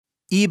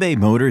eBay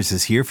Motors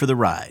is here for the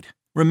ride.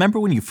 Remember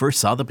when you first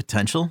saw the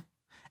potential?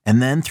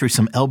 And then through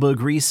some elbow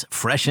grease,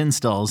 fresh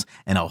installs,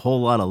 and a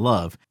whole lot of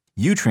love,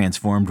 you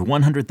transformed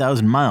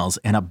 100,000 miles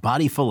and a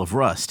body full of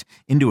rust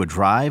into a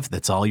drive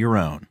that's all your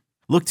own.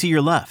 Look to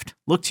your left.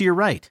 Look to your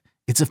right.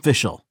 It's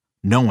official.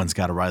 No one's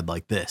got a ride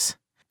like this.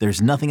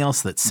 There's nothing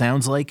else that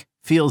sounds like,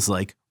 feels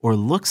like, or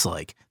looks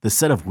like the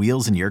set of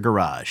wheels in your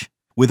garage.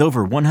 With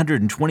over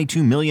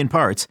 122 million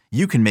parts,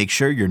 you can make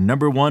sure your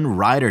number one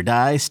ride or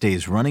die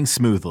stays running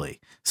smoothly.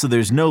 So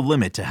there's no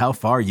limit to how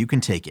far you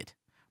can take it.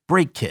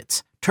 Brake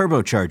kits,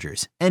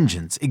 turbochargers,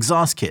 engines,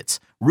 exhaust kits,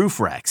 roof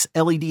racks,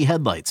 LED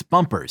headlights,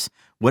 bumpers,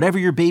 whatever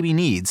your baby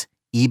needs,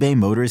 eBay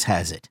Motors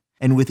has it.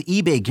 And with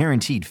eBay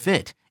Guaranteed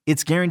Fit,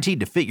 it's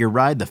guaranteed to fit your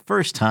ride the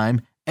first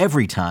time,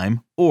 every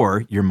time,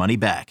 or your money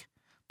back.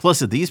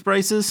 Plus at these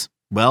prices,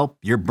 well,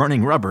 you're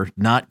burning rubber,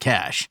 not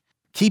cash.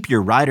 Keep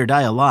your ride or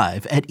die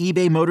alive at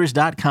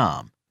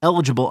ebaymotors.com.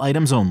 Eligible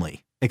items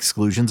only.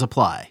 Exclusions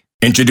apply.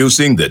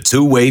 Introducing the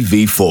Two-Way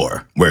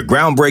V4, where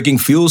groundbreaking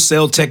fuel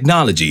cell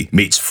technology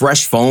meets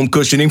fresh foam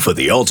cushioning for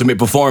the ultimate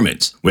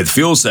performance. With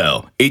fuel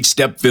cell, each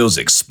step feels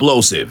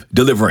explosive,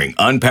 delivering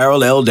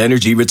unparalleled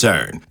energy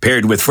return.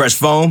 Paired with fresh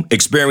foam,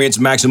 experience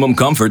maximum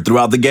comfort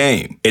throughout the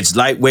game. Its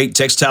lightweight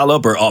textile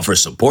upper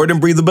offers support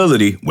and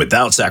breathability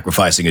without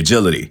sacrificing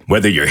agility.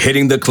 Whether you're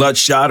hitting the clutch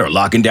shot or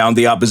locking down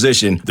the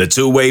opposition, the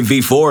Two-Way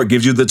V4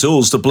 gives you the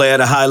tools to play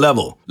at a high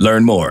level.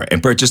 Learn more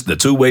and purchase the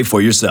Two-Way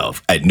for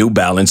yourself at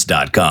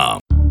newbalance.com.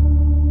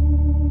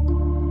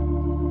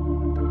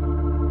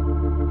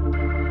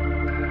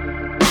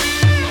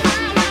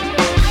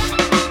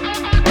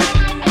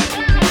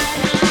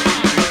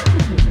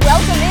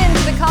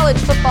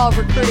 Football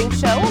recruiting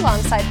show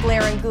alongside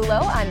Blair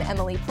Angulo. I'm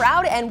Emily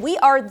Proud, and we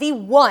are the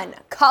one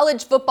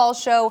college football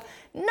show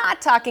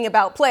not talking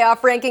about playoff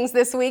rankings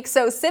this week,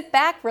 so sit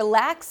back,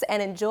 relax,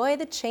 and enjoy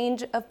the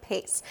change of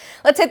pace.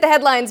 Let's hit the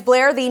headlines,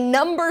 Blair. The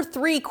number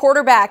 3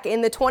 quarterback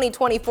in the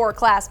 2024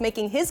 class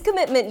making his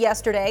commitment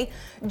yesterday.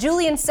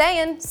 Julian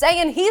saying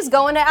he's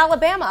going to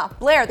Alabama.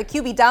 Blair, the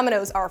QB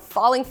dominoes are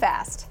falling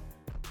fast.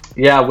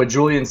 Yeah, with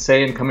Julian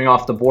Sayin coming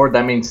off the board,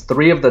 that means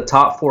 3 of the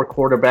top 4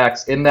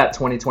 quarterbacks in that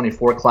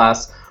 2024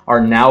 class are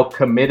now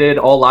committed.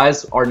 All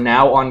eyes are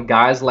now on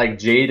guys like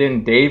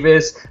Jaden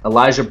Davis,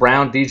 Elijah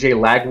Brown, DJ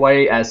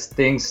Lagway as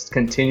things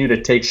continue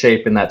to take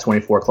shape in that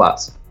 24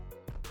 class.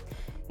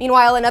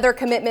 Meanwhile, another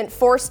commitment,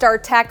 4-star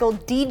tackle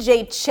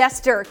DJ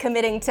Chester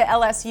committing to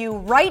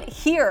LSU right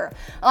here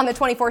on the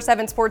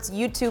 24/7 Sports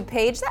YouTube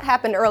page. That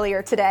happened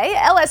earlier today.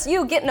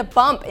 LSU getting a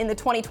bump in the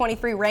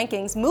 2023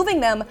 rankings, moving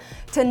them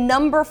to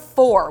number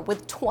 4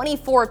 with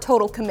 24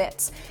 total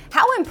commits.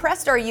 How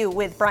impressed are you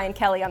with Brian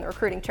Kelly on the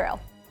recruiting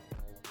trail?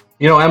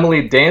 You know,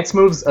 Emily, dance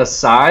moves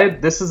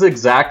aside, this is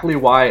exactly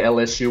why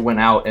LSU went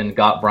out and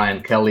got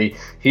Brian Kelly.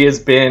 He has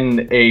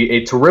been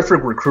a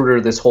terrific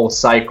recruiter this whole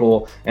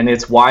cycle, and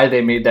it's why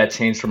they made that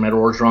change from Ed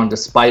Orgeron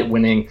despite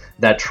winning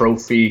that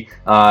trophy.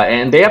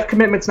 And they have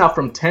commitments now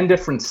from 10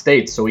 different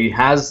states, so he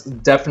has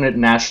definite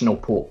national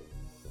pull.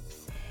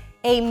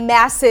 A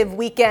massive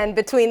weekend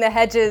between the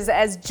hedges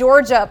as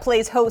Georgia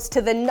plays host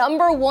to the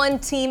number 1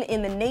 team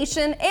in the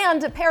nation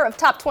and a pair of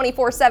top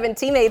 24/7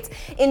 teammates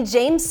in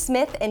James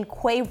Smith and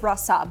Quay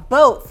Russa.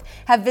 Both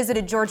have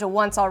visited Georgia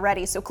once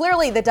already, so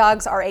clearly the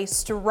Dogs are a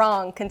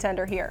strong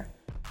contender here.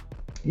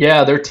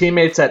 Yeah, they're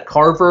teammates at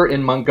Carver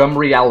in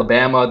Montgomery,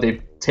 Alabama.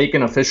 They've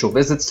taken official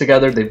visits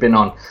together. They've been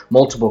on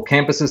multiple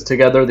campuses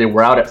together. They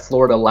were out at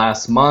Florida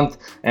last month,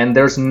 and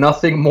there's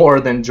nothing more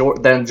than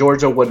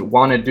Georgia would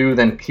want to do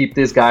than keep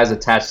these guys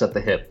attached at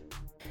the hip.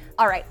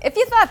 All right, if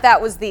you thought that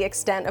was the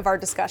extent of our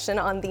discussion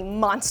on the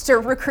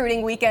monster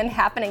recruiting weekend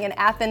happening in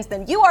Athens,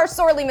 then you are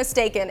sorely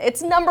mistaken.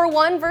 It's number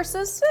 1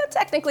 versus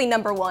technically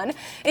number 1.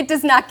 It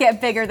does not get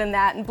bigger than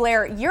that. And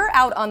Blair, you're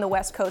out on the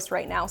West Coast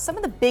right now. Some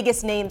of the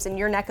biggest names in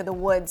your neck of the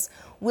woods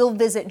will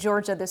visit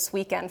Georgia this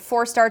weekend.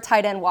 4-star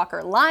tight end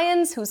Walker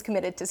Lyons, who's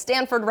committed to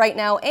Stanford right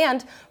now,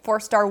 and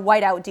 4-star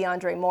wideout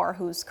DeAndre Moore,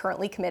 who's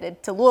currently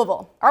committed to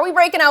Louisville. Are we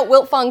breaking out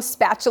Wiltfong's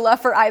spatula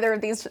for either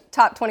of these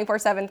top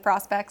 24/7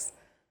 prospects?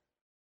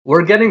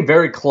 We're getting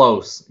very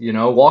close. You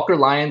know, Walker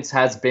Lyons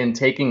has been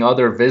taking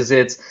other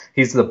visits.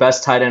 He's the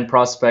best tight end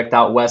prospect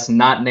out west,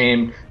 not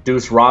named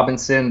Deuce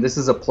Robinson. This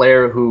is a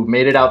player who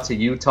made it out to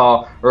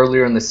Utah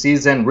earlier in the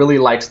season, really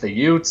likes the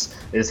Utes,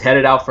 is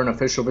headed out for an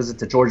official visit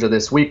to Georgia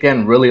this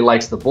weekend, really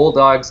likes the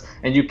Bulldogs.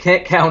 And you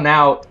can't count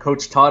out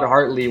Coach Todd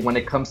Hartley when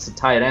it comes to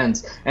tight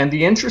ends. And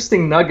the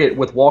interesting nugget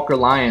with Walker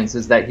Lyons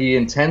is that he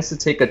intends to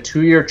take a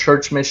 2-year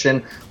church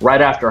mission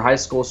right after high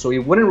school, so he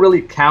wouldn't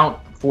really count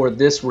for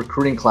this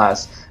recruiting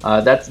class.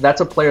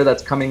 That's a player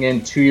that's coming in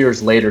 2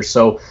 years later.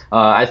 So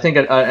I think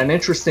an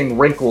interesting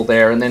wrinkle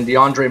there. And then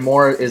DeAndre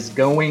Moore is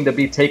going to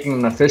be taking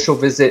an official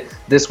visit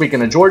this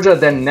weekend to Georgia,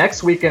 then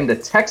next weekend to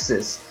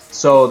Texas.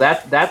 So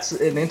that's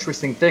an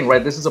interesting thing,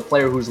 right? This is a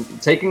player who's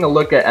taking a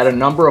look at a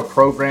number of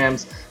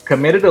programs,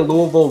 committed to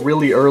Louisville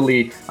really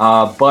early.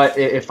 But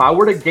if I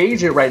were to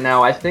gauge it right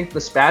now, I think the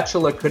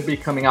spatula could be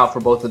coming out for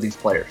both of these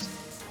players.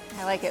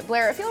 I like it.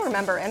 Blair, if you'll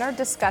remember, in our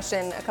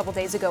discussion a couple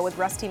days ago with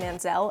Rusty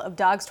Manziel of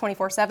Dogs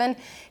 24/7,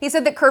 he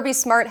said that Kirby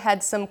Smart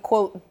had some,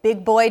 quote,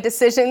 big boy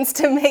decisions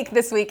to make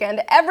this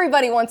weekend.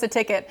 Everybody wants a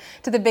ticket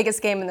to the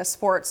biggest game in the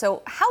sport.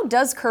 So how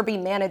does Kirby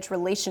manage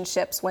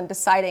relationships when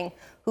deciding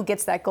who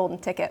gets that golden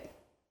ticket?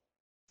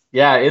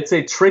 Yeah, it's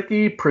a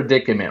tricky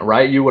predicament,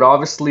 right? You would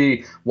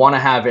obviously want to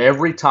have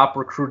every top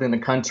recruit in the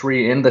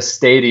country in the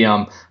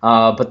stadium,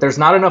 but there's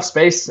not enough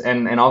space,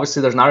 and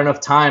obviously there's not enough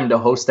time to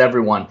host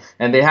everyone.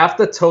 And they have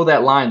to toe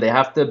that line. They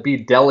have to be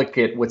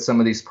delicate with some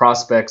of these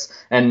prospects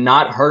and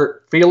not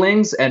hurt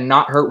feelings and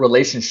not hurt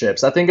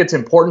relationships. I think it's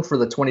important for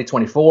the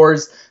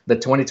 2024s, the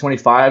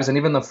 2025s, and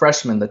even the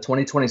freshmen, the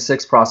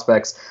 2026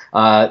 prospects,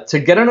 to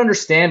get an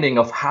understanding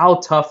of how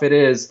tough it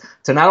is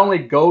to not only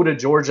go to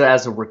Georgia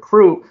as a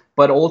recruit,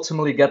 but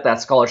ultimately get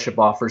that scholarship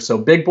offer. So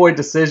big boy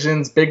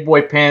decisions, big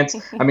boy pants.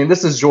 I mean,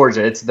 this is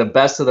Georgia. It's the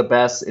best of the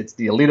best. It's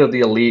the elite of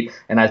the elite.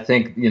 And I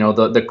think,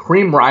 the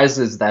cream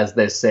rises, as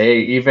they say,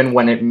 even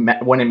when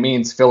it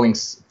means filling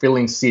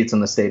seats in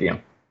the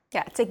stadium.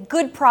 Yeah, it's a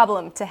good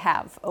problem to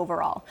have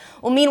overall.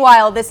 Well,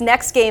 meanwhile, this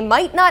next game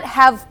might not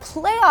have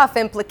playoff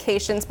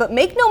implications, but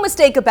make no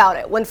mistake about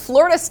it. When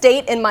Florida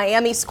State and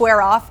Miami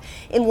square off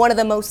in one of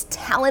the most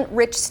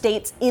talent-rich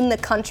states in the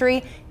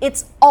country,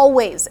 it's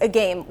always a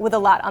game with a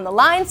lot on the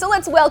line. So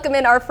let's welcome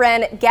in our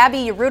friend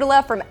Gabby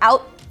Urutila from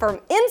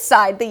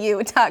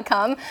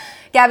InsideTheU.com.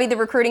 Gabby, the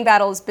recruiting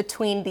battles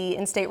between the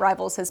in-state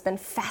rivals has been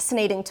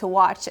fascinating to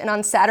watch. And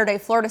on Saturday,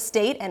 Florida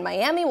State and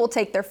Miami will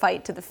take their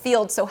fight to the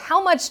field. So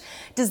how much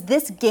does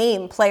this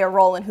game play a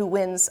role in who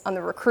wins on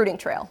the recruiting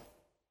trail?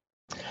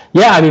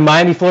 Yeah, I mean,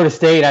 Miami, Florida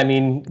State, I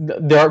mean,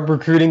 they're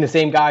recruiting the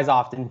same guys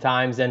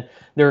oftentimes. And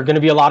there are going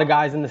to be a lot of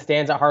guys in the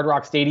stands at Hard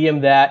Rock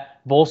Stadium that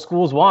both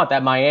schools want,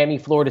 that Miami,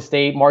 Florida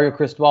State, Mario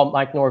Cristobal,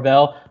 Mike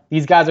Norvell.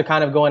 These guys are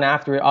kind of going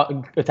after it,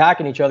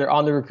 attacking each other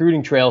on the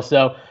recruiting trail.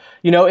 So,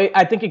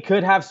 I think it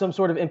could have some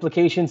sort of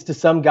implications to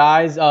some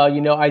guys.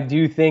 I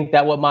do think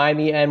that what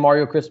Miami and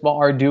Mario Cristobal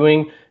are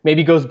doing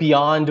maybe goes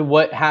beyond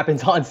what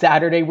happens on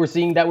Saturday. We're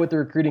seeing that with the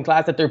recruiting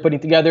class that they're putting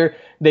together.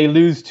 They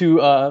lose to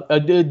a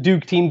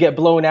Duke team, get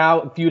blown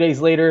out. A few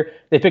days later,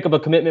 they pick up a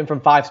commitment from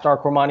five-star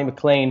Cormani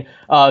McClain.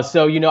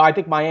 I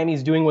think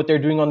Miami's doing what they're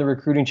doing on the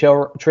recruiting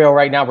trail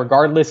right now,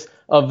 regardless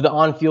of the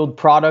on-field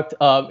product.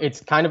 It's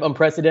kind of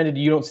unprecedented.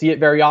 You don't see it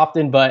very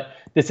often, but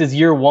this is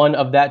year one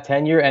of that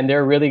tenure, and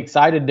they're really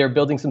excited. They're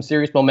building some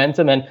serious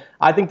momentum, and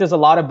I think there's a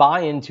lot of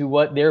buy-in to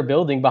what they're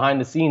building behind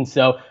the scenes.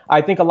 So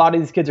I think a lot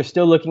of these kids are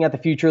still looking at the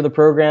future of the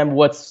program,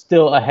 what's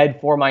still ahead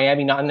for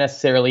Miami, not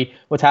necessarily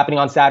what's happening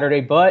on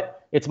Saturday,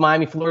 but it's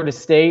Miami, Florida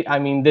State. I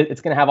mean,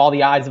 it's going to have all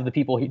the eyes of the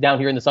people down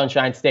here in the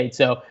Sunshine State.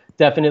 So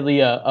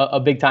definitely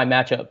a big-time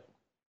matchup.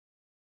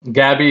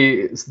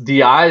 Gabby,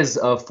 the eyes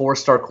of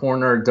four-star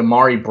corner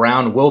Damari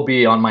Brown will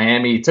be on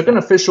Miami. He took an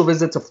official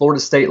visit to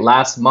Florida State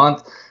last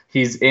month.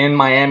 He's in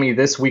Miami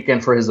this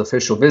weekend for his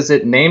official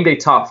visit, named a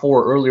top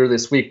 4 earlier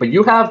this week. But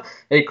you have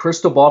a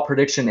crystal ball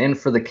prediction in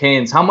for the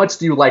Canes. How much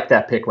do you like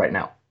that pick right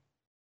now?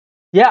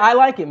 Yeah, I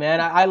like it, man.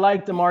 I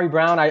like Damari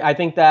Brown. I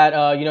think that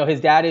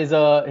his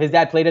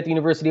dad played at the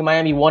University of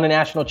Miami, won a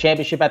national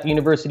championship at the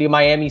University of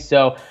Miami.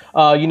 So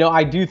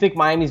I do think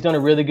Miami's done a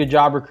really good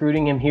job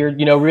recruiting him here.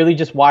 Really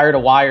just wire to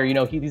wire.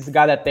 He's the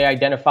guy that they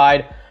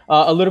identified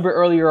a little bit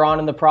earlier on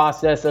in the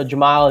process.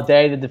 Jamal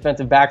Aday, the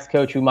defensive backs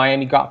coach who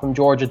Miami got from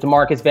Georgia,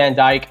 DeMarcus Van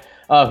Dyke,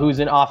 who's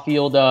an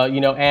off-field,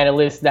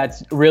 analyst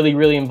that's really,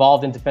 really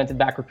involved in defensive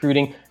back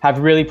recruiting, have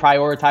really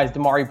prioritized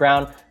Damari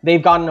Brown.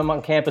 They've gotten him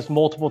on campus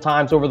multiple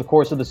times over the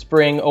course of the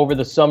spring, over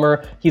the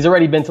summer. He's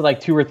already been to like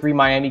 2 or 3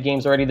 Miami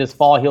games already this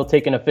fall. He'll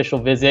take an official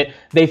visit.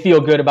 They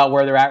feel good about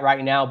where they're at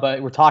right now, but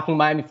we're talking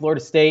Miami,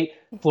 Florida State.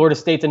 Florida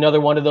State's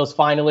another one of those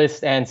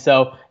finalists, and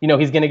so,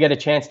 he's going to get a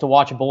chance to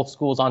watch both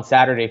schools on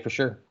Saturday for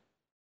sure.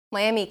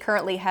 Miami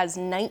currently has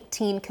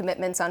 19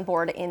 commitments on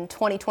board in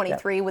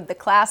 2023 with the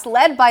class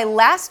led by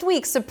last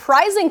week's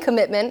surprising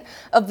commitment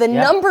of the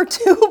number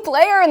 2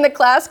 player in the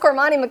class,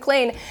 Cormani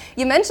McClain.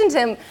 You mentioned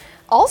him.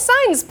 All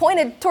signs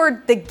pointed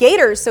toward the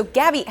Gators. So,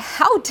 Gabby,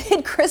 how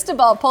did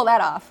Cristobal pull that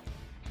off?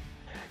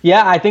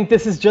 Yeah, I think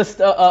this is just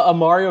a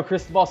Mario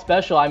Cristobal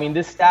special. I mean,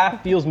 this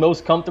staff feels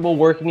most comfortable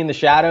working in the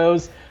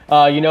shadows.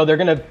 I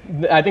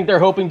think they're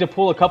hoping to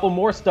pull a couple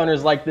more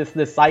stunners like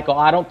this cycle.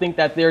 I don't think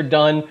that they're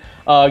done,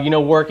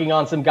 working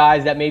on some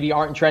guys that maybe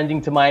aren't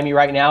trending to Miami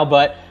right now.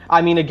 But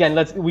I mean, again,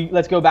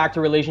 let's go back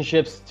to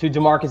relationships, to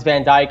DeMarcus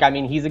Van Dyke. I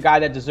mean, he's a guy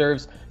that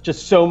deserves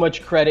just so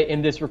much credit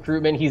in this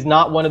recruitment. He's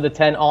not one of the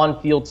 10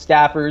 on-field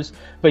staffers,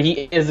 but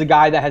he is a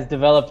guy that has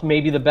developed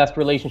maybe the best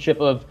relationship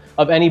of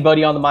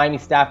anybody on the Miami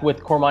staff with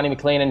Cormani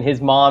McClain and his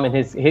mom and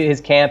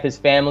his camp, his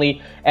family.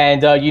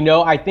 And,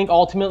 I think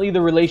ultimately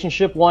the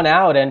relationship won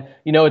out. And,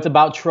 it's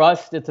about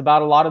trust. It's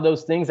about a lot of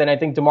those things. And I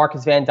think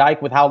DeMarcus Van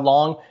Dyke, with how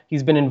long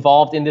he's been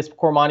involved in this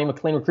Cormani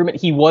McClain recruitment,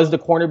 he was the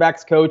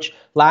cornerbacks coach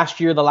last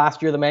year, the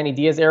last year of the Manny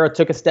Diaz era,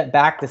 took a step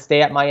back to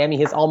stay at Miami,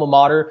 his alma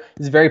mater.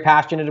 He's very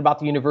passionate about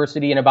the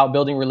university and about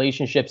building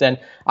relationships. And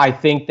I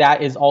think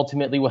that is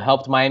ultimately what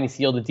helped Miami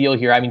seal the deal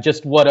here. I mean,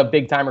 just what a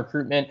big time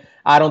recruitment.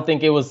 I don't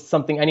think it was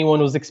something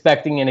anyone was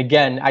expecting. And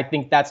again, I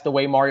think that's the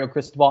way Mario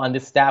Cristobal and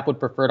this staff would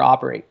prefer to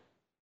operate.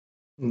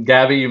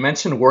 Gabby, you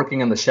mentioned working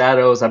in the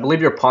shadows. I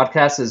believe your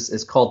podcast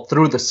is called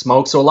Through the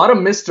Smoke. So a lot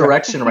of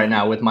misdirection right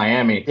now with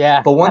Miami.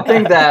 Yeah. But one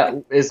thing that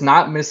is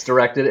not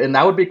misdirected, and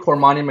that would be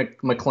Cormani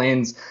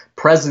McClain's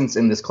presence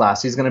in this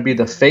class. He's going to be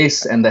the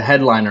face and the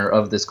headliner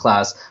of this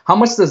class. How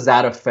much does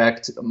that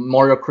affect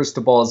Mario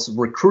Cristobal's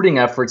recruiting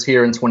efforts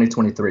here in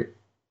 2023?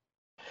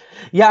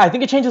 Yeah, I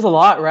think it changes a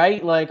lot,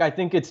 right? Like, I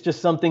think it's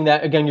just something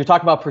that, again, you're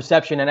talking about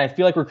perception, and I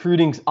feel like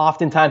recruiting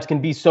oftentimes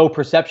can be so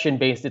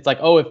perception-based. It's like,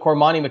 oh, if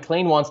Cormani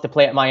McClain wants to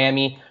play at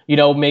Miami,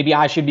 maybe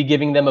I should be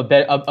giving them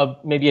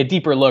maybe a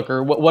deeper look,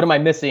 or what am I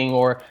missing,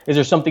 or is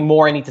there something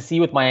more I need to see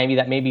with Miami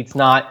that maybe it's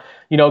not,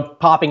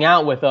 popping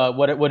out with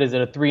what is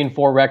it, a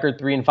 3-4 record,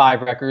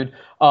 3-5 record.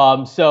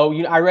 So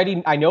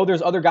I know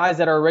there's other guys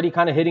that are already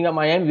kind of hitting up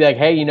Miami, be like,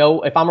 hey,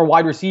 if I'm a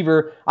wide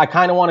receiver, I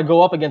kind of want to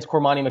go up against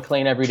Cormani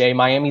McClain every day.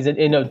 Miami's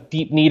in a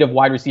deep need of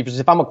wide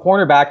receivers. If I'm a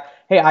cornerback,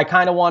 hey, I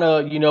kind of want to,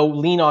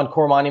 lean on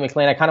Cormani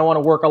McClain. I kind of want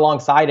to work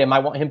alongside him. I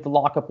want him to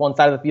lock up one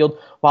side of the field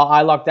while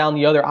I lock down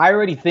the other. I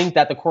already think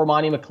that the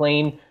Cormani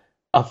McClain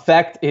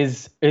effect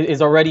is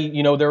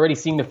already, they're already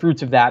seeing the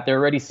fruits of that. They're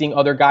already seeing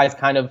other guys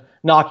kind of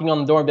knocking on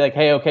the door and be like,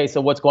 hey, okay,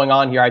 so what's going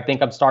on here? I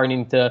think I'm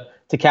starting to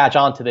catch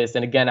on to this.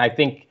 And again, I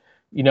think,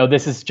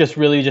 this is just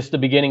the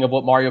beginning of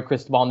what Mario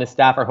Cristobal and this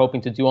staff are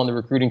hoping to do on the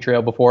recruiting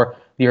trail before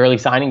the early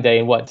signing day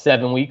in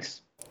 7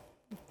 weeks?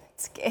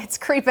 It's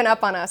creeping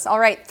up on us. All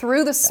right,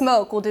 Through the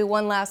Smoke. We'll do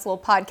one last little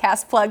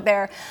podcast plug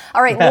there.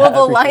 All right,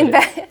 Louisville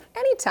linebacker.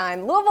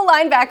 Anytime. Louisville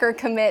linebacker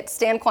commit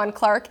Stanquan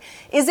Clark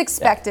is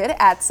expected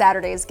at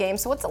Saturday's game.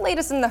 So what's the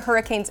latest in the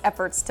Hurricanes'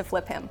 efforts to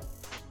flip him?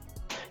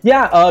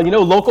 Yeah,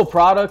 local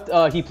product.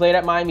 He played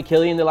at Miami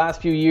Killian the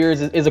last few years,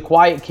 is a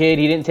quiet kid.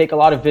 He didn't take a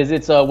lot of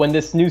visits. When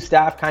this new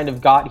staff kind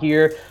of got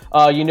here,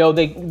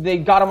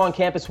 they got him on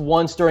campus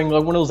once during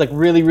one of those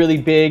really, really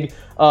big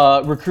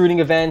recruiting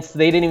events.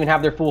 They didn't even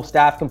have their full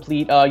staff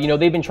complete.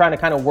 They've been trying to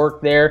kind of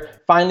work there.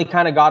 Finally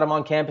kind of got him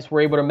on campus.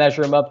 We're able to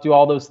measure him up, do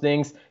all those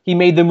things. He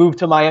made the move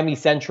to Miami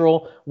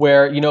Central,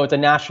 where, it's a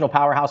national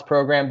powerhouse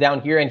program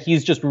down here. And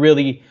he's just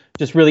really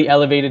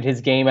elevated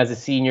his game as a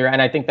senior.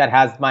 And I think that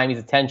has Miami's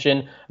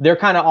attention. They're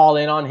kind of all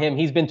in on him.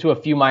 He's been to a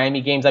few Miami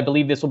games. I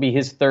believe this will be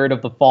his third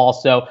of the fall.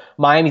 So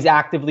Miami's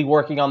actively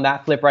working on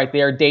that flip right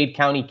there. Dade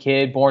County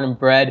kid, born and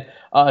bred.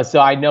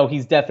 So I know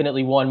he's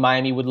definitely one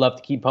Miami would love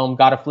to keep home.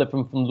 Got to flip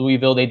him from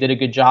Louisville. They did a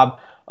good job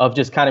of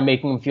just kind of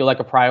making him feel like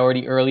a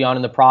priority early on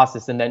in the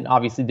process. And then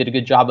obviously did a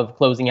good job of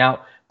closing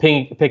out,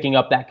 picking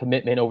up that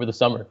commitment over the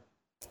summer.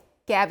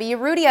 Gabby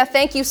Urrutia,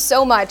 thank you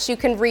so much. You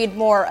can read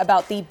more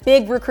about the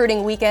big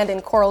recruiting weekend in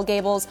Coral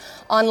Gables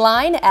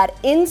online at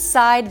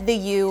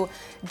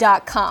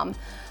InsideTheU.com.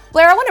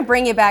 Blair, I want to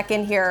bring you back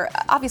in here.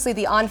 Obviously,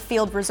 the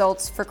on-field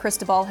results for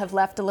Cristobal have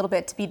left a little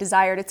bit to be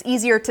desired. It's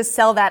easier to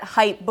sell that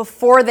hype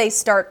before they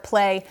start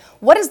play.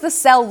 What does the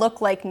sell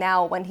look like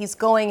now when he's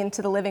going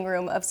into the living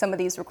room of some of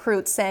these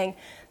recruits saying,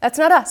 that's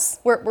not us,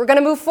 we're going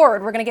to move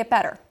forward, we're going to get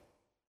better?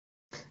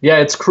 Yeah,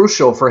 it's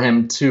crucial for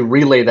him to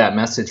relay that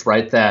message,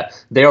 right? That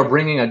they are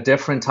bringing a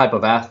different type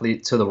of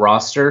athlete to the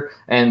roster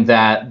and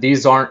that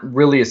these aren't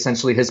really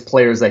essentially his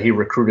players that he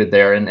recruited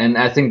there. And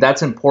I think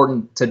that's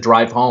important to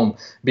drive home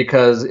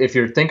because if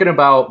you're thinking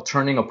about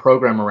turning a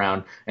program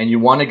around and you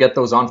want to get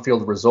those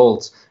on-field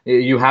results,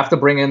 you have to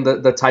bring in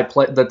the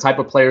type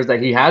of players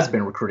that he has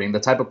been recruiting, the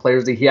type of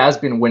players that he has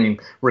been winning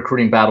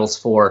recruiting battles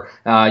for.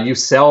 You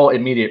sell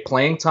immediate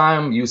playing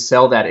time, you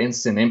sell that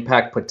instant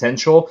impact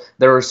potential.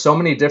 There are so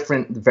many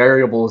different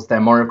variables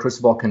that Mario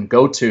Cristobal can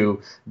go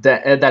to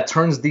that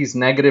turns these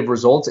negative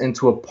results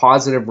into a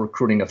positive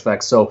recruiting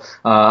effect. So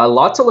a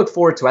lot to look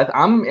forward to.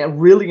 I'm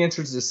really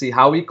interested to see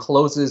how he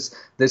closes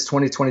this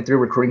 2023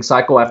 recruiting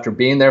cycle after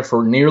being there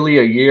for nearly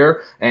a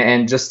year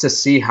and just to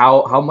see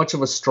how much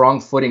of a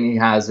strong footing he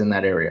has in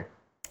that area.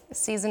 The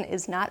season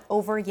is not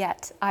over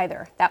yet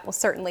either. That will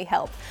certainly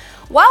help.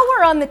 While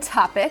we're on the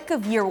topic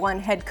of year one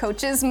head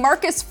coaches,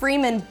 Marcus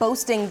Freeman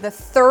boasting the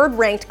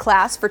third-ranked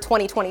class for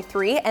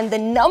 2023 and the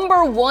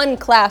number one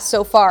class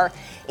so far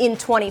in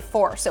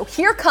 24. So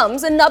here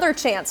comes another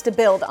chance to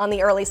build on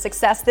the early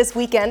success this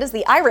weekend as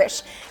the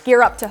Irish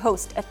gear up to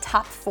host a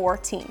top 4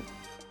 team.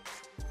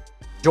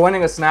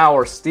 Joining us now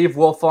are Steve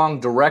Wilfong,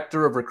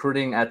 Director of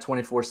Recruiting at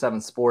 24/7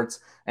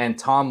 Sports, and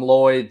Tom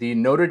Loy, the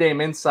Notre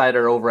Dame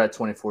insider over at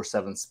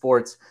 24/7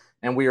 Sports.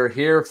 And we are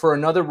here for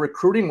another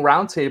recruiting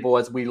roundtable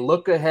as we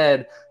look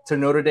ahead to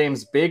Notre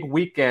Dame's big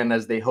weekend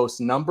as they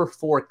host number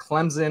 4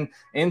 Clemson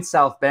in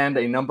South Bend,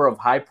 a number of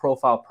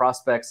high-profile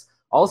prospects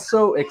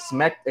also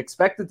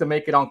expected to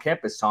make it on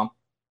campus, Tom.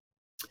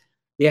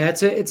 Yeah,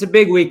 it's a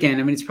big weekend.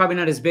 I mean, it's probably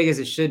not as big as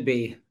it should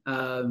be.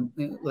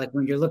 Like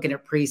when you're looking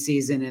at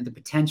preseason and the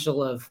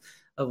potential of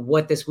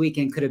what this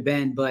weekend could have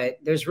been. But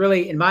there's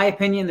really, in my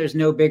opinion, there's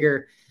no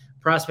bigger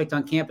prospect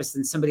on campus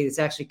than somebody that's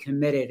actually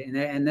committed,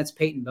 and that's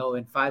Peyton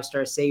Bowen,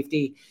 5-star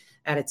safety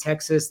out of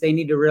Texas. They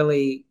need to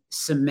really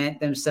cement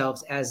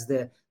themselves as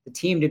the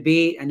team to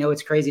beat. I know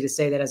it's crazy to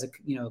say that as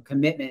a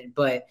commitment,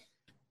 but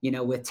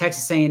with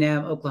Texas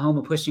A&M,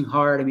 Oklahoma pushing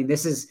hard, I mean,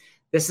 this is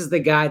the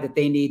guy that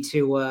they need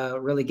to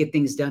really get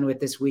things done with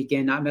this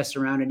weekend, not mess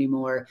around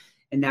anymore.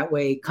 And that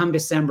way, come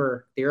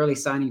December, the early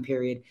signing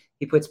period,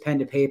 he puts pen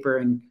to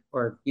paper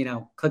or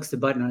clicks the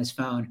button on his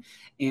phone,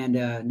 and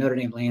Notre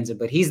Dame lands it.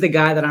 But he's the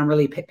guy that I'm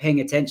really paying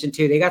attention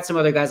to. They got some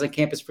other guys on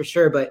campus for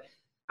sure, but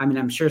I mean,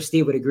 I'm sure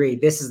Steve would agree.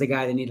 This is the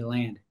guy they need to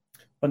land.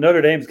 Well,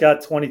 Notre Dame's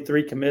got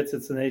 23 commits.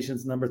 It's the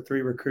nation's number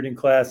 3 recruiting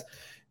class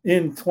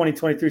in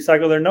 2023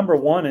 cycle. They're number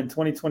 1 in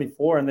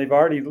 2024, and they've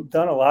already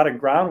done a lot of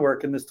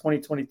groundwork in this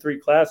 2023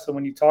 class. So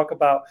when you talk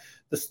about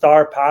the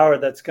star power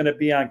that's going to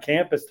be on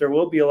campus, there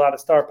will be a lot of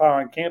star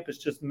power on campus.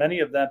 Just many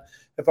of them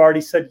have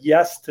already said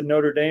yes to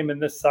Notre Dame in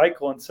this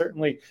cycle. And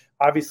certainly,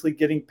 obviously,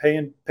 getting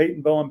Peyton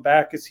Bowen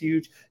back is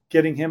huge.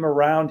 Getting him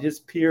around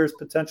his peers,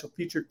 potential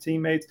future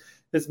teammates,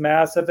 is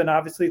massive. And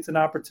obviously, it's an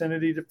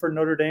opportunity for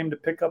Notre Dame to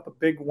pick up a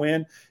big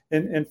win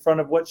in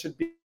front of what should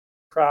be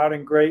crowd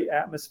and great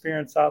atmosphere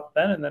in South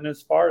Bend. And then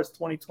as far as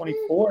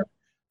 2024, I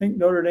think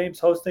Notre Dame's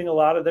hosting a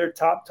lot of their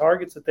top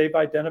targets that they've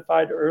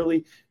identified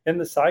early in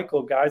the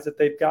cycle, guys that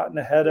they've gotten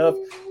ahead of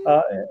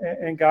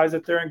and guys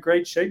that they're in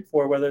great shape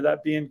for, whether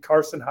that be in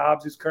Carson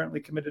Hobbs, who's currently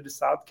committed to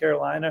South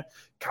Carolina,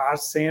 Kaj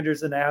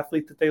Sanders, an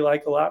athlete that they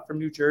like a lot from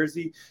New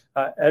Jersey,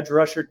 edge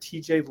rusher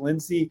TJ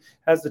Lindsey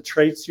has the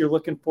traits you're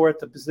looking for at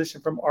the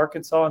position from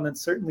Arkansas, and then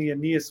certainly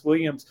Aeneas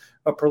Williams,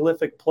 a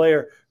prolific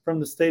player from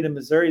the state of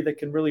Missouri that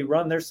can really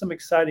run. There's some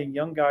exciting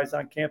young guys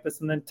on campus.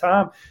 And then,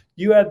 Tom,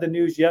 you had the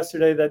news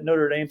yesterday that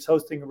Notre Dame's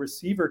hosting a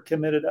receiver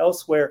committed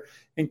elsewhere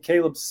in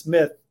Caleb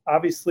Smith,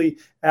 obviously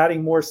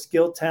adding more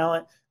skill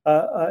talent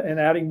and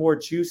adding more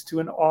juice to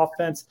an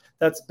offense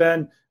that's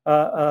been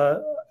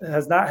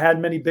has not had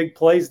many big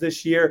plays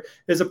this year,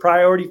 is a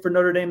priority for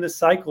Notre Dame this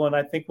cycle. And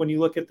I think when you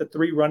look at the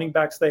 3 running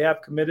backs they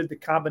have committed, the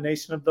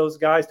combination of those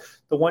guys,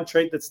 the one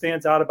trait that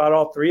stands out about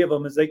all 3 of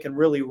them is they can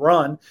really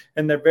run,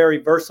 and they're very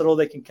versatile.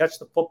 They can catch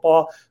the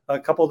football. A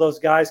couple of those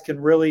guys can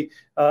really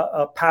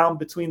pound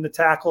between the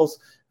tackles.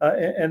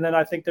 And then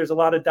I think there's a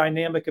lot of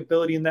dynamic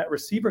ability in that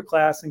receiver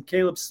class, and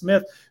Caleb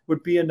Smith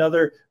would be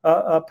another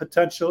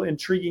potential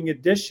intriguing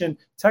addition.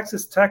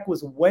 Texas Tech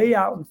was way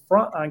out in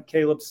front on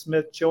Caleb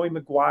Smith. Joey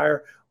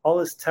McGuire, all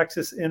his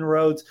Texas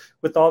inroads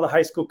with all the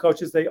high school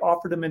coaches. They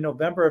offered him in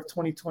November of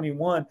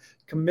 2021,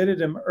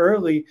 committed him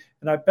early,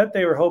 and I bet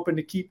they were hoping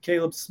to keep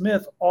Caleb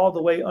Smith all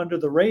the way under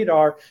the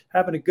radar,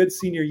 having a good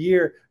senior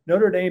year.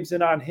 Notre Dame's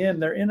in on him.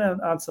 They're in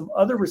on some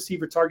other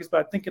receiver targets,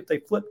 but I think if they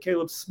flip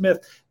Caleb Smith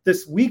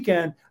this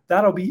weekend,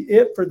 that'll be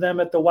it for them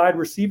at the wide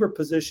receiver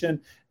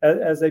position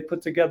as they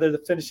put together the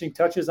finishing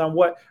touches on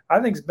what I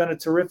think has been a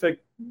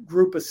terrific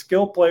group of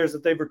skill players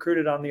that they've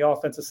recruited on the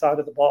offensive side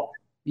of the ball.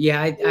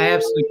 Yeah, I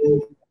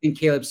absolutely think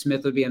Caleb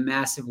Smith would be a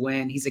massive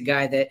win. He's a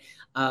guy that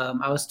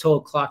I was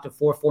told clocked a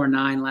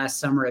 4.49 last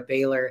summer at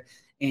Baylor.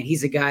 And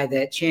he's a guy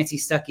that Chancey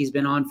Stuckey's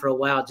been on for a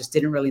while, just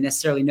didn't really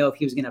necessarily know if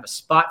he was going to have a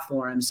spot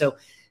for him. So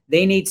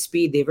they need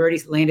speed. They've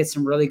already landed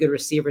some really good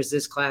receivers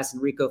this class,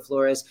 Enrico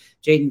Flores,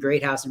 Jaden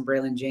Greathouse, and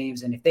Braylon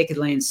James. And if they could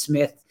land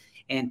Smith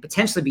and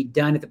potentially be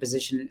done at the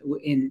position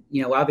in,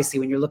 obviously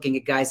when you're looking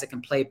at guys that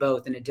can play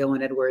both, and a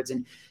Dylan Edwards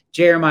and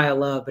Jeremiah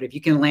Love, but if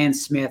you can land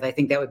Smith, I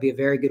think that would be a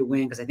very good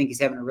win, because I think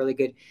he's having a really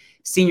good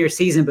senior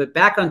season. But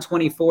back on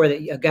 24,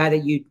 a guy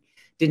that you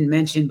didn't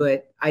mention,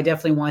 but I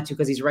definitely want to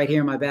because he's right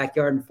here in my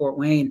backyard in Fort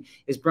Wayne,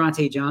 is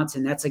Bronte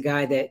Johnson. That's a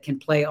guy that can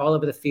play all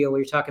over the field,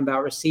 where you're talking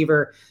about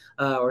receiver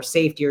or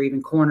safety or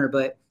even corner,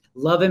 but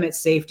love him at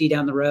safety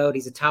down the road.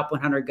 He's a top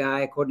 100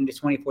 guy, according to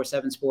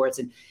 24/7 Sports,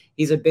 and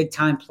he's a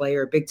big-time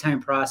player, big-time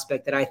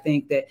prospect that I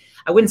think that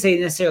I wouldn't say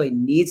necessarily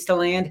needs to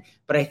land,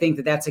 but I think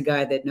that that's a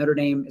guy that Notre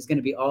Dame is going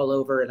to be all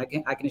over. And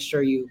I can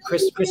assure you,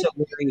 Chris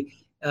O'Leary,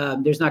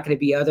 there's not going to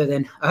be other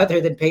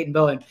than Peyton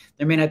Bowen.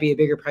 There may not be a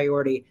bigger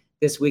priority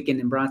this weekend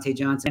than Bronte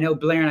Johnson. I know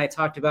Blair and I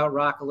talked about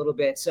Rock a little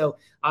bit. So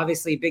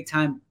obviously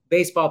big-time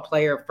baseball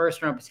player,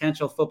 first-round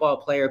potential football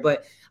player.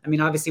 But, I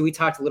mean, obviously we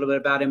talked a little bit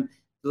about him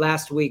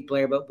last week,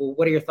 Blair, but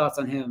what are your thoughts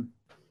on him?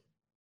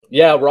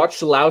 Yeah, Rock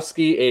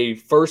Chalowski, a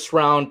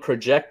first-round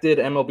projected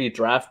MLB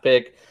draft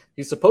pick.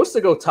 He's supposed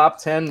to go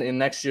top 10 in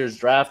next year's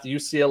draft,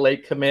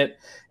 UCLA commit,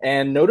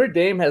 and Notre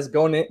Dame has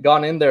gone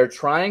in there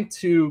trying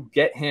to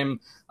get him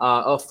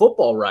a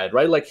football ride,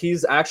 right? Like,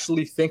 he's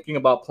actually thinking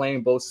about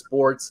playing both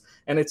sports,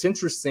 and it's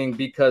interesting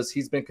because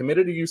he's been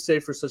committed to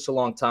UCLA for such a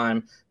long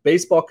time.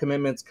 Baseball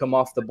commitments come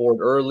off the board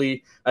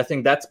early. I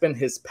think that's been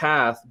his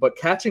path, but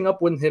catching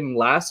up with him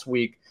last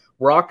week,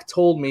 Rock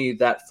told me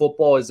that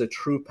football is a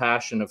true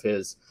passion of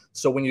his.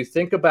 So when you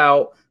think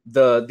about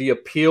the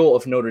appeal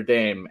of Notre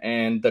Dame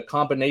and the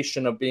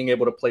combination of being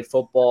able to play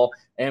football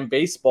and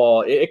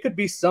baseball, it could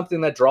be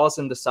something that draws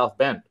him to South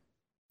Bend.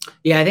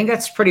 Yeah, I think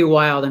that's pretty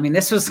wild. I mean,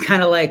 this was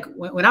kind of like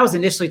when I was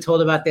initially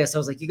told about this, I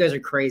was like, you guys are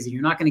crazy.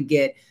 You're not going to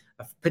get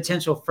a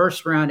potential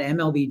first-round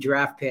MLB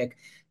draft pick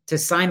to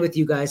sign with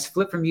you guys,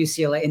 flip from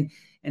UCLA. And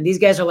And these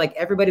guys are like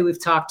everybody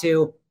we've talked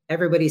to,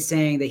 everybody's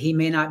saying that he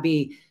may not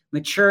be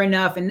mature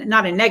enough, and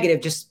not a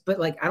negative, but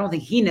like, I don't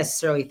think he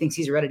necessarily thinks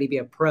he's ready to be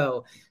a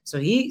pro. So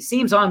he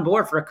seems on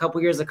board for a couple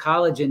years of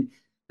college, and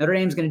Notre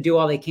Dame's going to do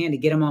all they can to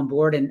get him on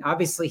board. And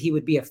obviously he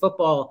would be a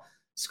football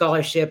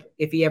scholarship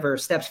if he ever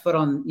steps foot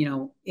on,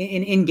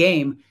 in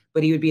game,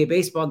 but he would be a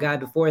baseball guy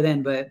before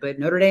then. But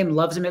Notre Dame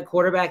loves him at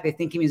quarterback. They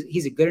think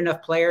he's a good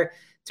enough player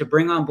to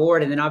bring on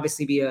board, and then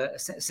obviously be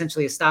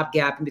essentially a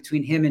stopgap in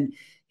between him and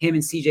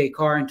CJ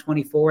Carr in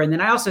 24. And then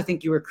I also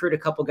think you recruit a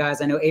couple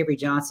guys. I know Avery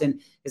Johnson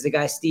is a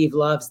guy Steve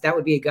loves. That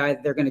would be a guy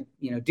that they're going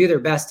to, do their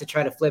best to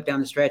try to flip down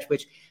the stretch,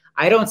 which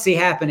I don't see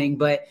happening.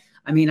 But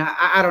I mean,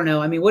 I don't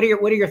know. I mean, what are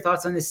your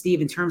thoughts on this,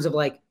 Steve, in terms of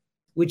like,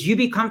 would you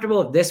be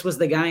comfortable if this was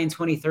the guy in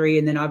 23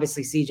 and then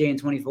obviously CJ in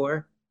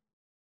 24?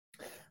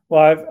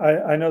 Well,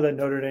 I know that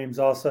Notre Dame's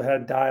also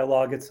had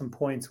dialogue at some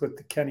points with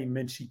the Kenny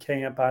Minchey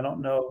camp. I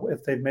don't know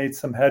if they've made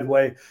some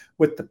headway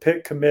with the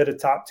Pitt commit, a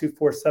top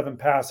 247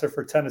 passer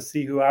for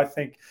Tennessee, who I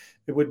think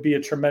it would be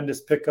a tremendous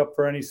pickup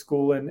for any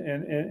school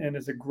and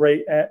is a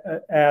great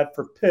ad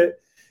for Pitt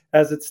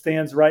as it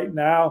stands right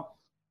now.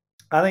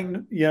 I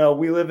think,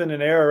 we live in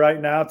an era right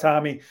now,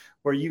 Tommy,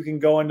 where you can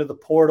go into the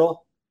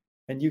portal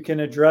and you can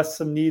address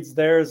some needs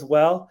there as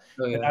well.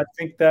 Oh, yeah. And I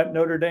think that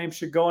Notre Dame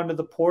should go into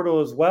the portal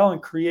as well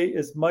and create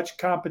as much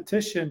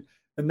competition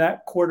in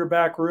that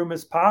quarterback room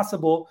as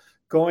possible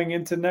going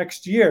into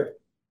next year.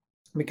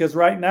 Because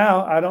right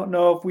now, I don't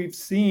know if we've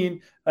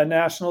seen a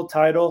national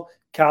title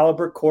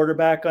caliber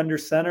quarterback under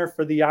center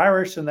for the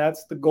Irish, and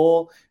that's the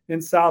goal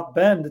in South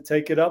Bend, to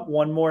take it up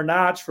one more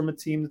notch from a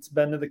team that's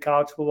been to the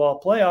college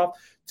football playoff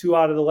 2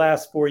 out of the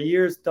last 4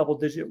 years,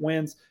 double-digit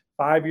wins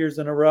 5 years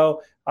in a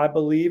row, I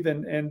believe.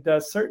 And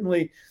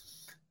certainly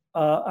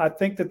I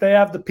think that they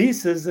have the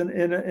pieces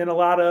in a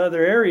lot of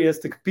other areas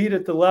to compete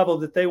at the level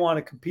that they want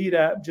to compete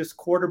at, just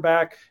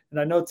quarterback. And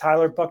I know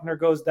Tyler Buchner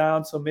goes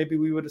down, so maybe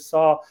we would have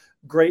saw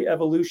great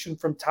evolution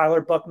from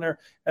Tyler Buchner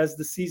as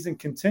the season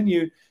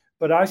continued.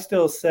 But I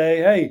still say,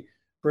 hey,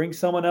 bring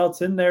someone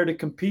else in there to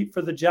compete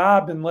for the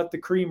job and let the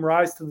cream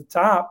rise to the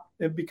top,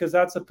 because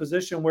that's a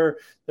position where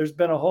there's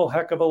been a whole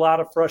heck of a lot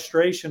of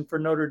frustration for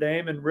Notre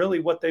Dame and really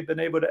what they've been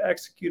able to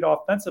execute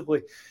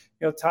offensively.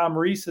 Tom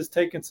Rees has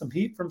taken some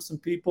heat from some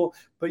people,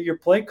 but your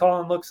play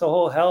calling looks a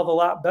whole hell of a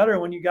lot better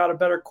when you got a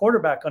better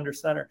quarterback under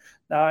center.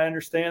 Now, I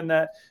understand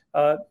that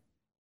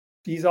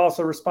he's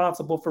also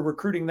responsible for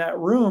recruiting that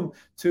room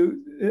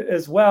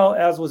as well,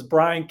 as was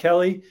Brian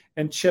Kelly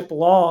and Chip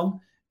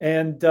Long.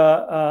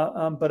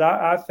 But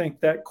I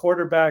think that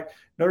quarterback,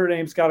 Notre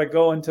Dame's got to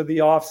go into the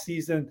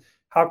offseason.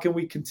 How can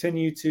we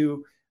continue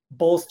to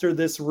bolster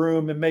this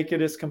room and make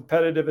it as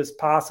competitive as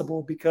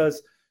possible?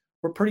 Because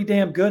we're pretty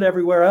damn good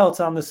everywhere else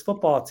on this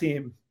football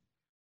team.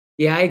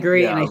 Yeah, I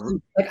agree. Yeah.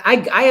 And I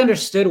think I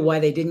understood why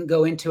they didn't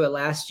go into it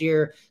last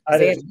year.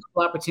 They had a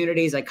couple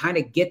opportunities. I kind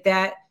of get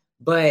that,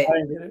 but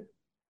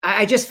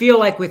I just feel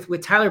like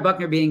with Tyler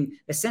Buchner being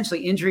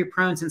essentially injury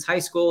prone since high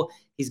school,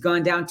 he's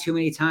gone down too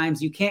many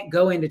times. You can't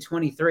go into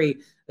 23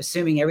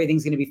 assuming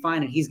everything's going to be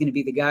fine and he's going to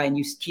be the guy and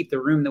you keep the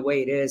room the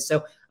way it is.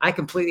 So I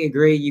completely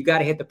agree. You got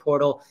to hit the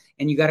portal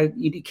and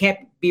you can't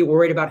be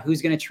worried about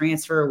who's going to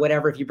transfer or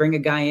whatever. If you bring a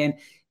guy in,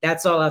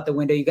 that's all out the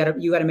window. You got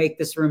to make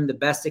this room the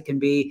best it can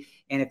be.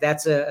 And if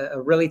that's a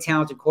really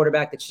talented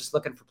quarterback that's just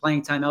looking for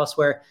playing time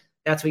elsewhere,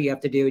 that's what you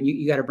have to do. And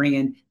you got to bring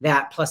in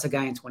that plus a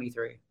guy in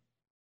 23.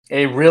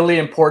 A really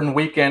important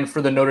weekend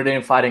for the Notre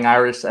Dame Fighting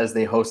Irish as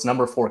they host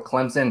number 4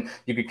 Clemson.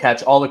 You can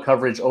catch all the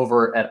coverage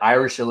over at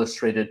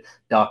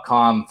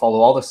irishillustrated.com.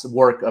 Follow all the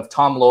work of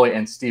Tom Loy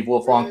and Steve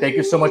Wilfong. Thank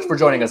you so much for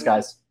joining us,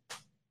 guys.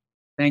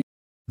 Thank you.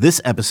 This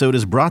episode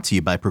is brought to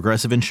you by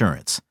Progressive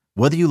Insurance.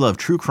 Whether you love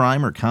true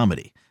crime or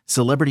comedy,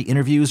 celebrity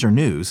interviews or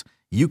news,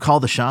 you call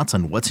the shots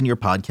on what's in your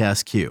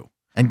podcast queue.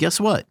 And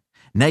guess what?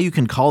 Now you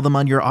can call them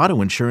on your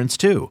auto insurance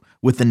too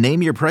with the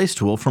Name Your Price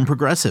tool from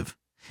Progressive.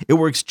 It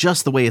works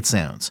just the way it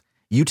sounds.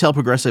 You tell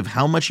Progressive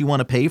how much you want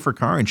to pay for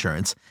car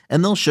insurance,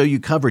 and they'll show you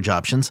coverage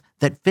options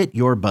that fit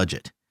your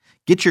budget.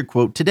 Get your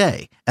quote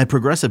today at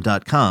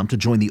Progressive.com to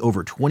join the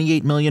over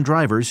 28 million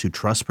drivers who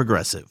trust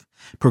Progressive.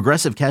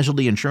 Progressive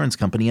Casualty Insurance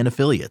Company and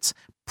Affiliates.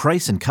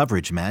 Price and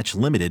coverage match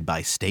limited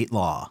by state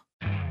law.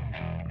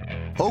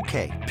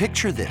 Okay,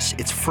 picture this.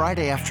 It's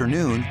Friday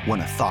afternoon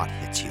when a thought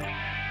hits you.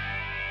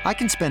 I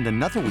can spend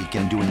another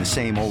weekend doing the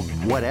same old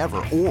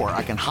whatever, or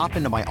I can hop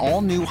into my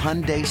all-new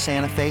Hyundai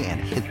Santa Fe and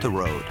hit the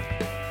road.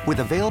 With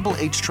available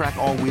H-Track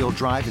all-wheel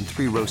drive and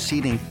 3-row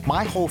seating,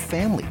 my whole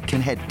family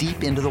can head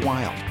deep into the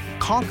wild.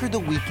 Conquer the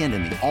weekend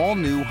in the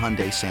all-new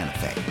Hyundai Santa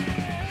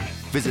Fe.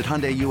 Visit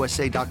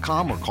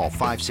HyundaiUSA.com or call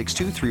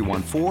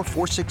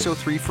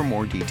 562-314-4603 for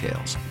more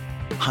details.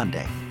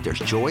 Hyundai, there's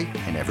joy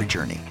in every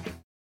journey.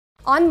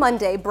 On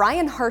Monday,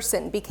 Brian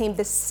Harsin became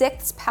the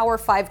 6th Power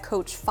 5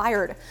 coach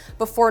fired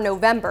before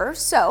November.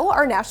 So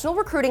our national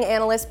recruiting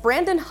analyst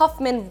Brandon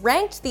Huffman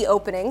ranked the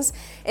openings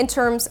in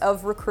terms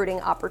of recruiting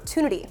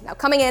opportunity. Now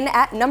coming in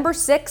at number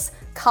 6,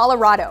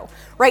 Colorado.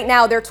 Right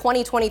now, their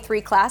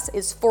 2023 class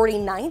is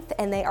 49th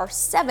and they are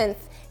 7th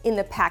in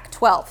the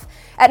Pac-12.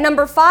 At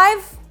number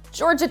 5,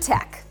 Georgia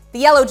Tech. The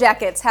Yellow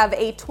Jackets have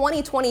a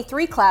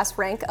 2023 class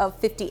rank of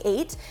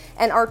 58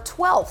 and are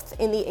 12th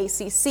in the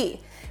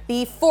ACC.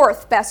 The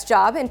fourth best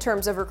job in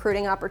terms of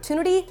recruiting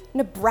opportunity,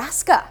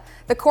 Nebraska.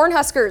 The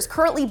Cornhuskers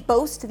currently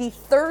boast the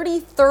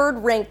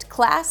 33rd ranked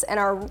class and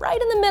are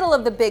right in the middle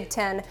of the Big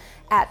Ten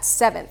at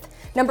 7th.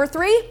 Number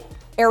 3,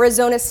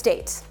 Arizona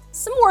State.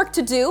 Some work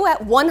to do at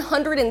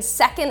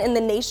 102nd in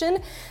the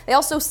nation. They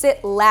also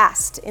sit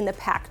last in the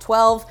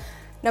Pac-12.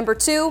 Number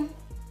 2,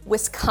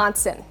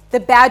 Wisconsin. The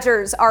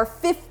Badgers are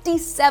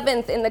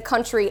 57th in the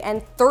country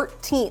and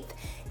 13th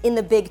in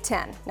the Big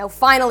Ten. Now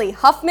finally,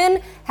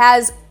 Huffman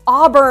has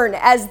Auburn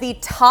as the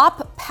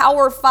top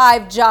Power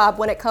 5 job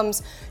when it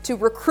comes to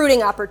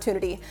recruiting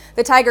opportunity.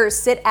 The Tigers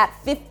sit at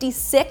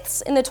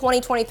 56th in the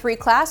 2023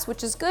 class,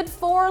 which is good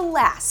for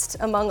last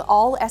among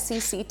all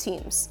SEC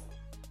teams.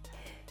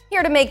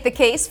 Here to make the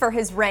case for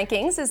his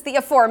rankings is the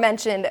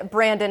aforementioned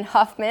Brandon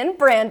Huffman.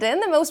 Brandon,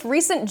 the most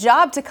recent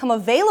job to come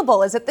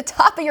available is at the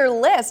top of your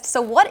list.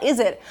 So what is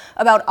it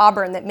about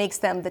Auburn that makes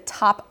them the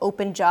top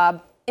open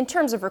job in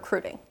terms of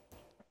recruiting?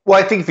 Well,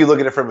 I think if you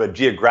look at it from a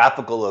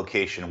geographical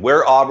location,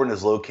 where Auburn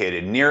is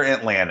located, near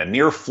Atlanta,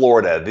 near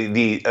Florida,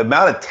 the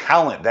amount of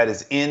talent that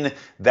is in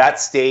that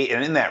state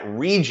and in that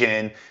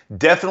region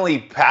definitely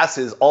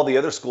passes all the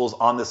other schools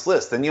on this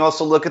list. Then you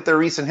also look at their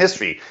recent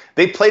history.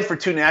 They played for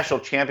 2 national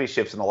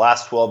championships in the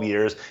last 12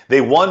 years. They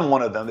won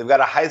one of them. They've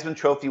got a Heisman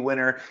Trophy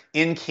winner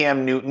in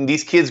Cam Newton.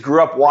 These kids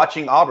grew up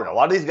watching Auburn. A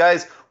lot of these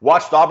guys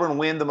watched Auburn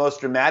win the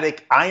most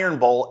dramatic Iron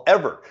Bowl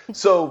ever.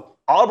 So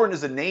Auburn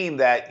is a name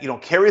that,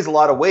 carries a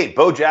lot of weight.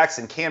 Bo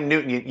Jackson, Cam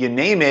Newton, you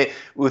name it,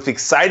 with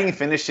exciting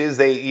finishes.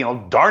 They,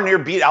 darn near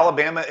beat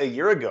Alabama a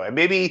year ago. And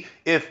maybe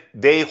if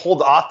they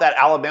hold off that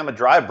Alabama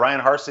drive, Brian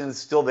Harson's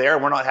still there.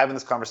 We're not having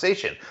this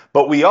conversation.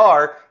 But we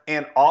are,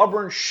 and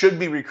Auburn should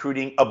be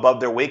recruiting above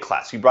their weight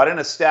class. You brought in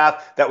a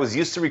staff that was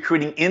used to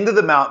recruiting into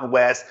the Mountain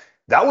West.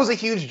 That was a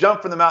huge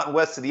jump from the Mountain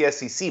West to the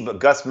SEC, but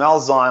Gus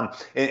Malzahn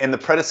and the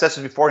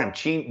predecessors before him,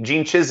 Gene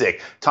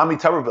Chizik, Tommy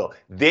Tuberville,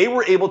 they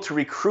were able to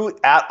recruit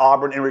at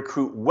Auburn and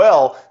recruit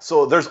well.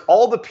 So there's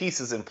all the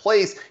pieces in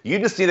place. You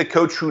just need a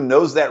coach who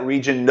knows that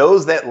region,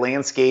 knows that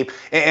landscape,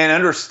 and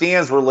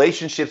understands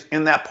relationships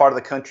in that part of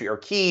the country are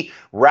key,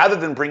 rather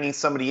than bringing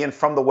somebody in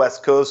from the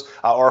West Coast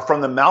or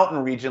from the mountain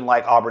region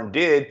like Auburn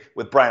did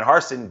with Brian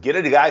Harsin. Get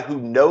a guy who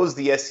knows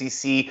the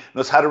SEC,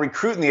 knows how to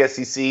recruit in the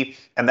SEC,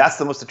 and that's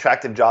the most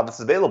attractive job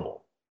that's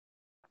available.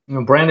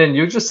 Brandon,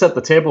 you just set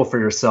the table for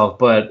yourself,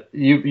 but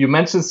you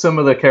mentioned some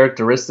of the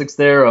characteristics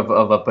there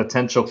of a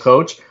potential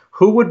coach.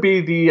 Who would be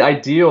the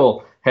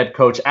ideal head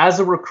coach as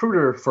a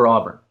recruiter for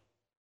Auburn?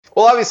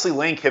 Well, obviously,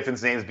 Lane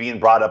Kiffin's name is being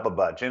brought up a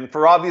bunch, and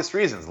for obvious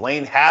reasons.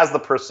 Lane has the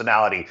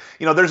personality.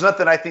 There's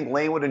nothing I think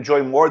Lane would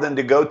enjoy more than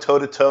to go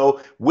toe-to-toe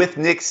with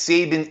Nick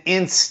Saban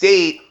in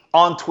state,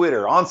 on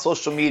Twitter, on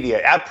social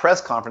media, at press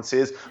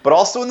conferences, but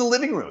also in the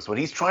living rooms when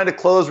he's trying to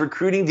close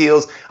recruiting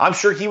deals. I'm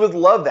sure he would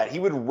love that. He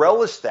would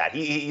relish that.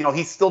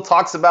 He still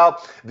talks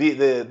about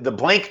the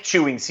blank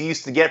chewings he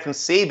used to get from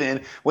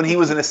Saban when he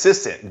was an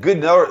assistant.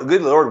 Good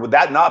Lord, would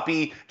that not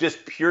be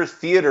just pure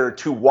theater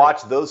to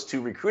watch those two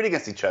recruit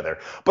against each other?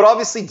 But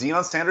obviously,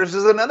 Deion Sanders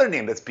is another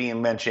name that's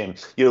being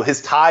mentioned.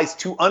 His ties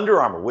to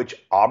Under Armour,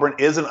 which Auburn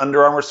is an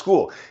Under Armour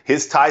school.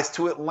 His ties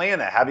to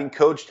Atlanta, having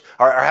coached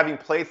or having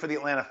played for the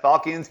Atlanta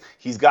Falcons.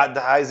 He's got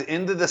ties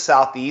into the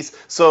Southeast.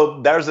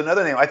 So there's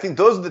another name. I think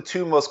those are the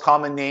two most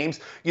common names.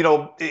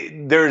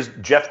 There's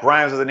Jeff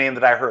Grimes is the name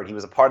that I heard. He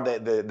was a part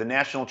of the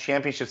national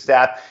championship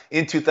staff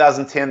in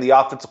 2010, the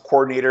offensive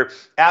coordinator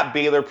at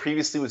Baylor,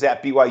 previously was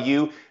at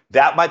BYU.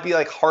 That might be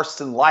like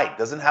Harsin Light.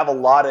 Doesn't have a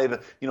lot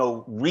of,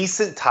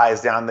 recent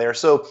ties down there.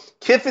 So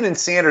Kiffin and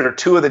Sanders are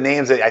two of the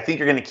names that I think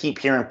you're going to keep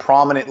hearing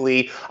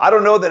prominently. I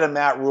don't know that a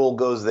Matt Rule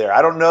goes there.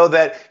 I don't know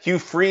that Hugh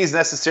Freeze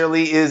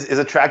necessarily is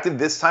attractive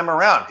this time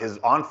around. His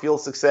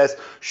on-field success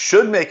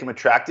should make him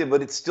attractive,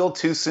 but it's still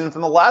too soon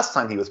from the last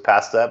time he was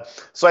passed up.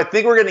 So I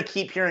think we're going to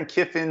keep hearing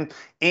Kiffin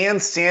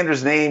and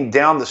Sanders' name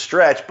down the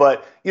stretch.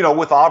 But,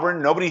 with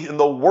Auburn, nobody in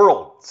the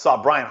world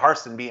saw Brian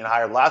Harsin being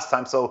hired last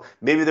time. So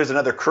maybe there's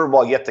another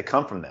curveball yet to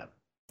come from them.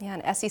 Yeah,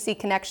 an SEC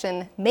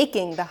connection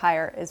making the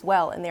hire as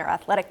well in their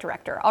athletic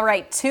director. All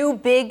right, 2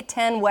 Big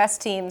Ten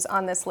West teams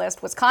on this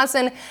list.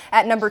 Wisconsin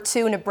at number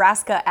 2,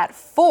 Nebraska at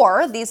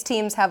 4. These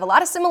teams have a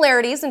lot of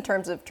similarities in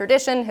terms of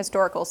tradition,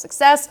 historical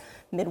success,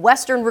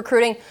 Midwestern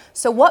recruiting.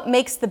 So what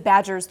makes the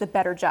Badgers the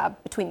better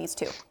job between these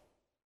two?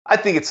 I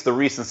think it's the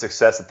recent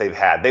success that they've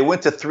had. They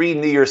went to 3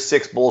 New Year's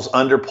Six Bowls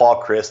under Paul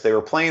Chryst. They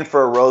were playing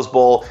for a Rose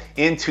Bowl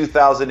in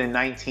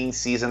 2019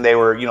 season. They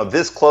were,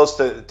 this close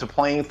to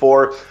playing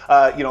for,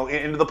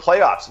 into the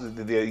playoffs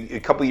a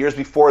couple of years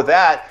before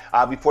that,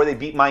 before they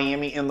beat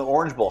Miami in the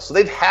Orange Bowl. So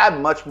they've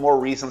had much more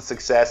recent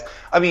success.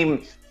 I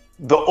mean,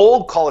 the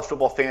old college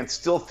football fan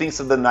still thinks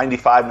of the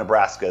 95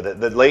 Nebraska,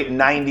 the late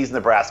 90s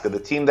Nebraska, the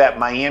team that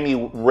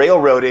Miami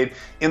railroaded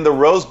in the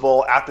Rose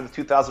Bowl after the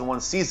 2001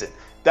 season.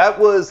 That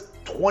was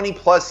 20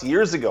 plus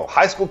years ago.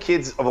 High school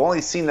kids have only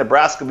seen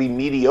Nebraska be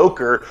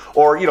mediocre,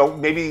 or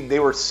maybe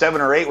they were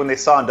 7 or 8 when they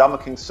saw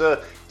Ndamukong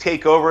Suh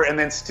take over and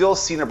then still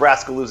see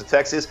Nebraska lose to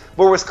Texas,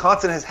 where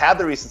Wisconsin has had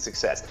the recent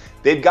success.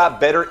 They've got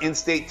better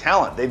in-state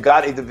talent. They've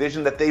got a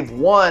division that they've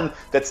won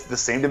that's the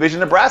same division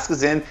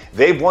Nebraska's in.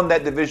 They've won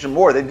that division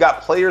more. They've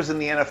got players in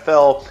the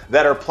NFL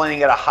that are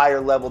playing at a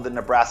higher level than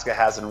Nebraska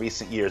has in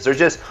recent years. There's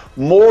just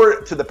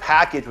more to the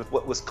package with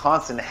what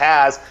Wisconsin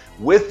has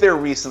with their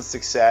recent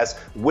success,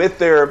 with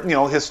their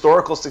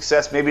historical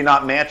success, maybe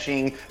not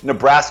matching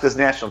Nebraska's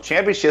national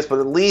championships, but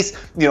at least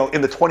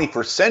in the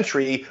 21st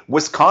century,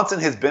 Wisconsin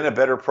has been a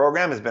better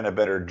program, has been a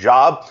better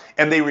job,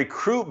 and they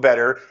recruit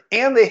better,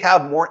 and they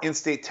have more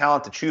in-state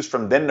talent to choose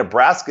from than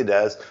Nebraska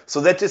does. So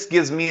that just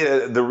gives me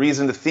the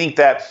reason to think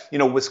that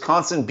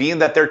Wisconsin, being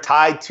that they're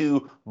tied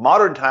to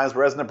modern times,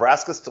 whereas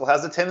Nebraska still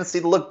has a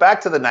tendency to look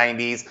back to the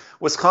 90s,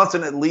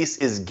 Wisconsin at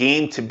least is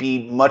game to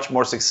be much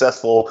more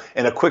successful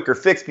and a quicker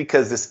fix,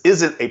 because this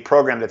isn't a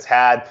program that's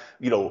had,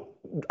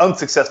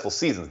 unsuccessful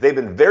seasons. They've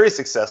been very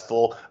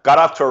successful, got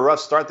off to a rough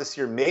start this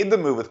year, made the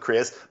move with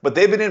Chris, but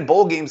they've been in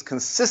bowl games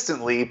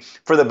consistently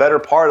for the better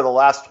part of the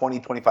last 20,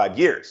 25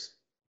 years.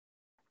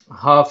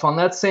 Huff, on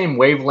that same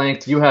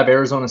wavelength, you have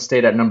Arizona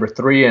State at number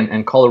 3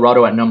 and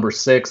Colorado at number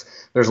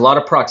 6. There's a lot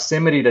of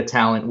proximity to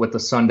talent with the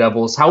Sun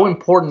Devils. How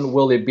important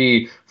will it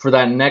be for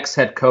that next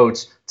head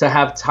coach to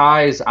have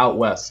ties out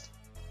west?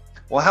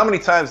 Well, how many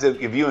times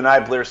have you and I,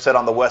 Blair, said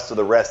on the West of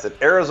the Rest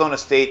that Arizona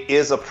State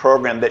is a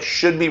program that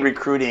should be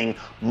recruiting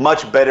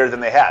much better than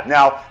they have?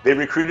 Now, they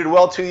recruited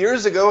well 2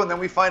 years ago, and then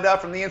we find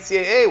out from the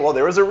NCAA, well,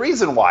 there was a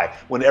reason why.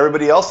 When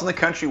everybody else in the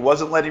country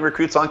wasn't letting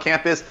recruits on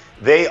campus,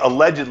 they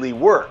allegedly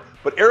were.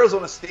 But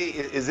Arizona State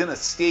is in a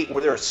state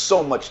where there is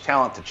so much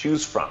talent to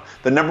choose from.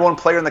 The number 1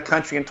 player in the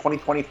country in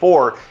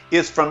 2024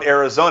 is from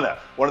Arizona.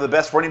 One of the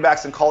best running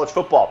backs in college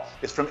football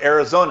is from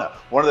Arizona.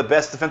 One of the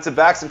best defensive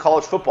backs in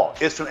college football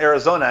is from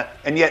Arizona.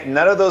 And yet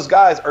none of those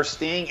guys are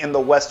staying in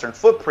the Western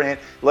footprint,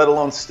 let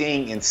alone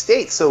staying in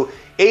state. So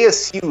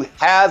ASU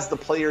has the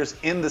players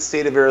in the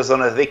state of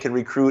Arizona that they can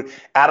recruit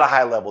at a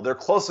high level. They're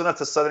close enough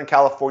to Southern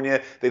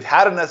California. They've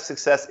had enough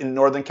success in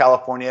Northern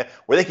California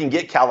where they can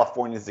get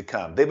Californians to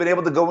come. They've been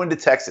able to go into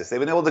Texas. They've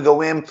been able to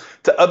go in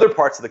to other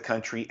parts of the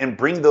country and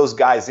bring those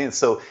guys in.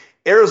 So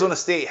Arizona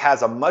State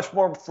has a much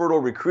more fertile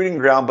recruiting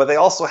ground, but they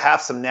also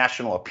have some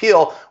national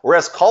appeal,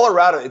 whereas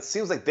Colorado, it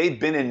seems like they've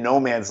been in no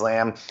man's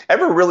land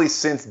ever really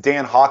since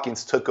Dan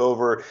Hawkins took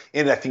over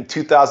in, I think,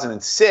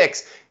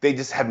 2006. They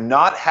just have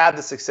not had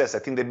the success. I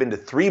think they've been to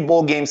 3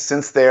 bowl games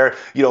since there.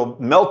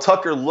 Mel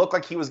Tucker looked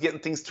like he was getting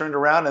things turned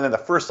around, and then the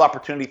first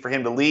opportunity for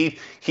him to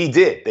leave, he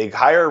did. They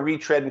hire a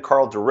retread in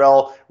Carl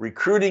Durrell.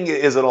 Recruiting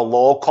is at a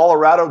lull.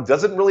 Colorado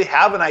doesn't really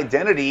have an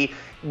identity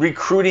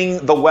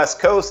recruiting the West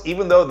Coast,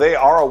 even though they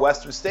are a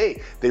Western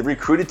state. They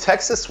recruited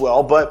Texas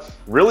well, but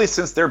really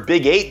since their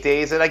Big 8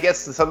 days, and I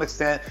guess to some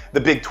extent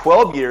the Big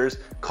 12 years,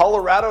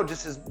 Colorado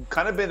just has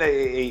kind of been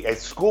a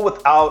school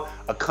without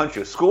a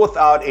country, a school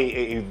without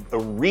a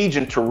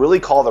region to really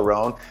call their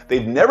own.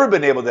 They've never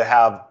been able to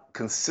have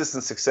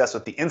consistent success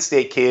with the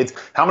in-state kids.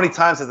 How many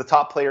times has the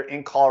top player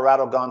in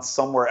Colorado gone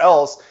somewhere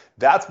else?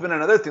 That's been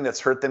another thing that's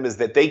hurt them, is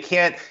that they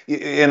can't,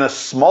 in a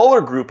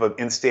smaller group of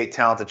in-state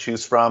talent to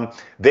choose from,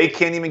 they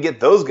can't even get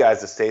those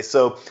guys to stay.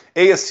 So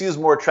ASU is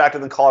more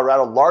attractive than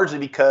Colorado, largely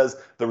because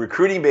the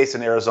recruiting base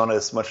in Arizona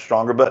is much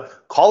stronger,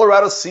 but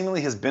Colorado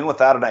seemingly has been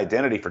without an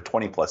identity for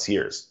 20 plus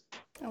years.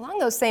 Along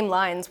those same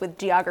lines with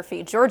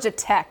geography, Georgia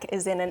Tech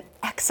is in an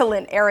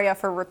excellent area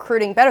for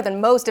recruiting, better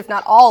than most, if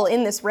not all,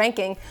 in this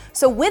ranking.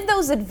 So with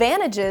those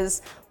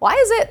advantages, why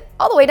is it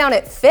all the way down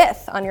at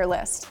 5th on your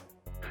list?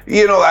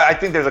 I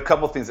think there's a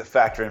couple things that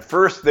factor in.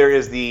 First, there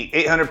is the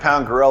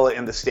 800-pound gorilla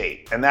in the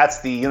state, and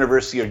that's the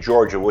University of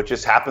Georgia, which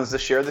just happens to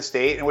share the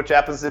state and which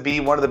happens to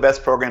be one of the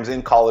best programs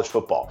in college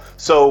football.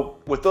 So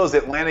with those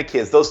Atlanta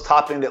kids, those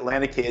top-end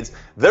Atlanta kids,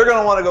 they're going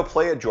to want to go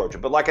play at Georgia.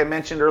 But like I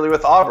mentioned earlier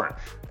with Auburn,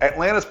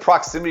 Atlanta's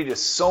proximity to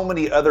so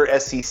many other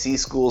SEC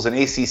schools and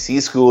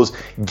ACC schools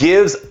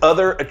gives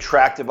other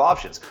attractive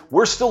options.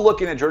 We're still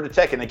looking at Georgia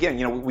Tech, and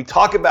again, we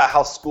talk about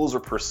how schools are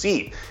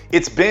perceived.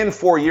 It's been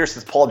 4 years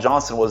since Paul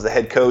Johnson was the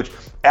head coach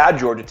at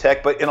Georgia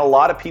Tech, but in a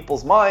lot of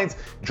people's minds,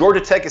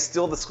 Georgia Tech is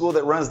still the school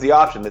that runs the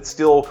option, that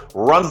still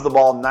runs the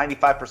ball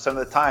 95% of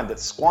the time, that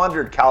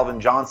squandered Calvin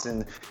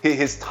Johnson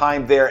his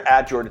time there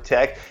at Georgia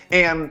Tech,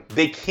 and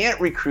they can't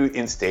recruit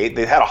in-state.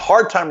 They've had a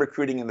hard time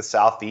recruiting in the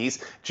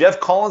Southeast. Jeff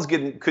Collins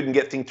couldn't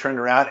get things turned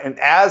around, and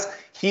as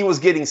he was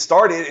getting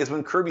started is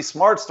when Kirby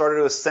Smart started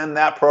to ascend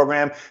that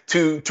program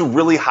to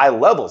really high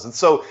levels. And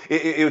so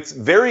it's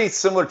very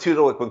similar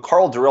to like when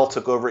Carl Durrell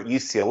took over at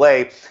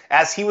UCLA.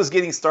 As he was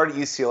getting started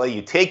at UCLA,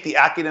 you take the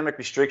academic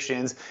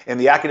restrictions and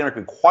the academic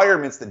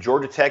requirements that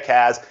Georgia Tech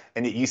has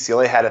and that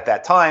UCLA had at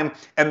that time.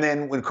 And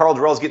then when Carl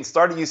Durrell was getting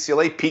started at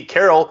UCLA, Pete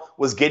Carroll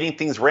was getting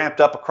things ramped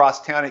up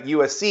across town at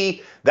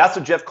USC. That's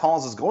what Jeff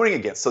Collins is going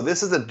against. So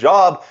this is a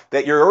job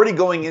that you're already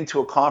going into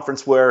a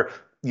conference where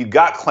you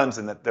got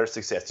Clemson, that their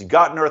success. You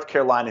got North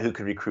Carolina, who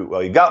could recruit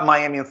well. You got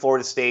Miami and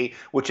Florida State,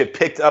 which have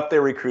picked up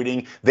their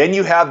recruiting. Then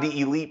you have the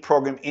elite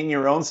program in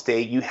your own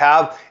state. You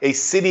have a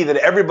city that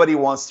everybody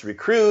wants to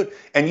recruit,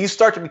 and you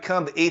start to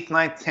become the 8th,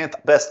 9th,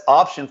 10th best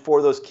option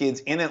for those kids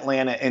in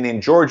Atlanta and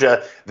in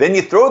Georgia. Then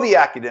you throw the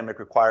academic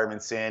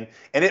requirements in,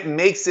 and it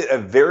makes it a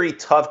very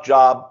tough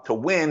job to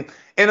win.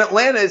 And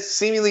Atlanta is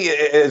seemingly,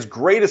 as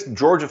great as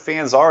Georgia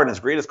fans are and as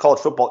great as college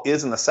football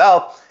is in the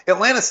South,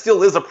 Atlanta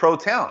still is a pro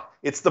town.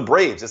 It's the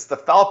Braves, it's the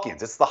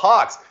Falcons, it's the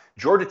Hawks.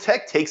 Georgia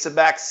Tech takes a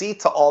back seat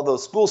to all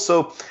those schools.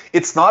 So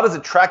it's not as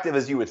attractive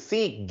as you would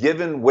think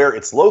given where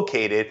it's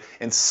located,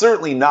 and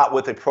certainly not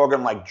with a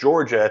program like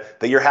Georgia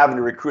that you're having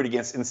to recruit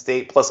against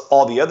in-state plus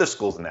all the other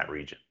schools in that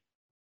region.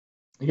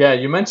 Yeah,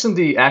 you mentioned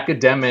the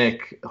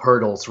academic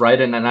hurdles,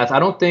 right? And I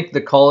don't think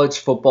the college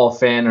football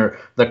fan or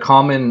the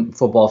common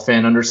football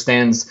fan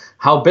understands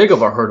how big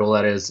of a hurdle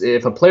that is.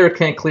 If a player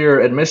can't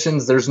clear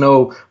admissions, there's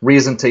no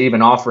reason to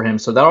even offer him.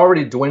 So that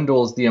already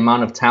dwindles the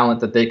amount of talent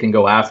that they can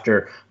go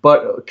after.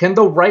 But can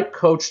the right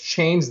coach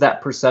change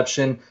that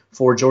perception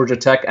for Georgia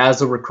Tech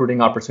as a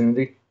recruiting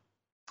opportunity?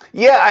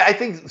 Yeah, I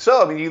think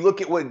so. I mean, you look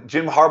at what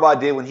Jim Harbaugh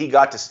did when he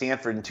got to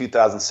Stanford in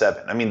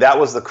 2007. I mean, that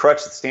was the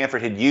crutch that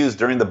Stanford had used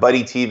during the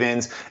Buddy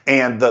Tevens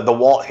and the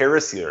Walt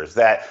Harris years,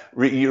 that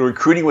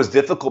recruiting was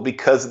difficult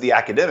because of the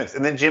academics.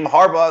 And then Jim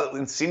Harbaugh,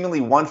 in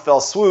seemingly one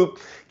fell swoop,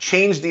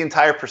 changed the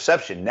entire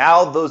perception.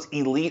 Now those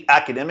elite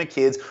academic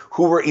kids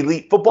who were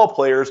elite football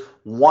players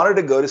wanted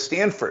to go to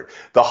Stanford.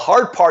 The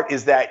hard part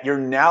is that you're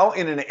now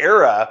in an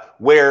era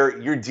where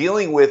you're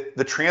dealing with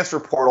the transfer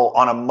portal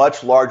on a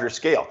much larger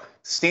scale.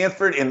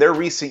 Stanford, in their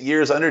recent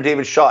years under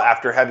David Shaw,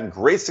 after having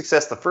great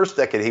success the first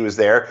decade he was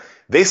there,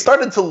 they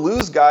started to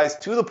lose guys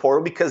to the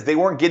portal because they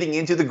weren't getting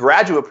into the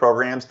graduate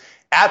programs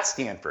at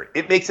Stanford.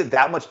 It makes it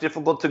that much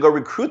difficult to go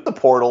recruit the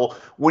portal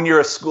when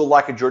you're a school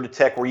like a Georgia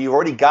Tech, where you've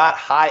already got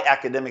high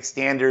academic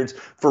standards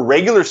for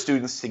regular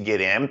students to get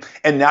in,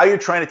 and now you're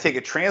trying to take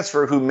a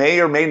transfer who may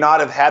or may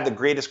not have had the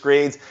greatest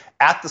grades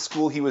at the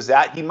school he was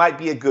at. He might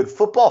be a good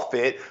football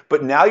fit,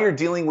 but now you're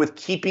dealing with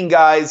keeping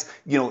guys,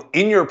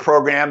 in your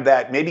program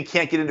that maybe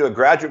can't get into a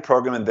graduate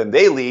program and then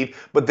they leave,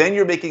 but then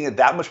you're making it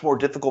that much more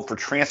difficult for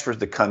transfers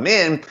to come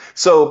in.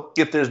 So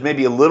if there's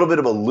maybe a little bit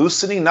of a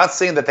loosening, not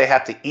saying that they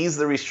have to ease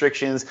the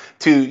restrictions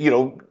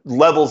to,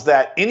 levels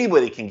that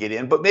anybody can get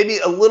in, but maybe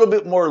a little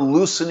bit more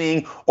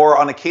loosening, or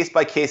on a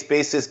case-by-case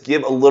basis,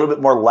 give a little bit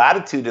more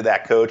latitude to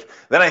that coach,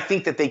 then I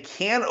think that they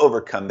can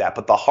overcome that.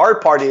 But the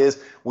hard part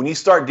is when you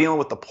start dealing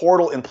with the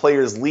portal and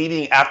players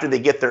leaving after they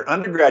get their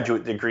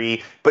undergraduate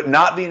degree, but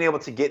not being able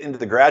to get into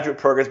the graduate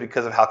programs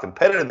because of how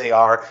competitive they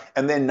are,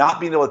 and then not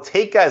being able to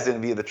take guys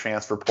in via the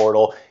transfer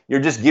portal, you're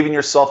just giving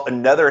yourself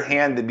another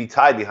hand to be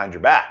tied behind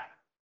your back.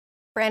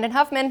 Brandon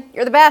Huffman,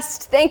 you're the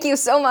best. Thank you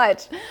so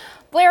much.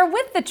 Blair,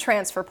 with the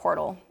transfer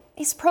portal,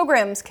 these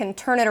programs can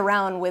turn it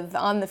around with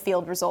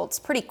on-the-field results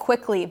pretty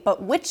quickly,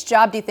 but which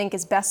job do you think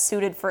is best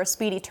suited for a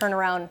speedy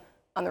turnaround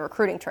on the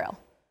recruiting trail?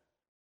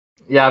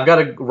 Yeah, I've got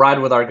to ride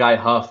with our guy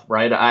Huff,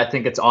 right? I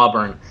think it's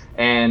Auburn.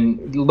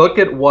 And look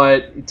at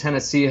what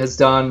Tennessee has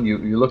done.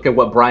 You look at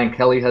what Brian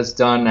Kelly has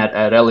done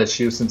at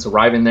LSU since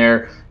arriving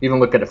there. Even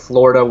look at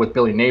Florida with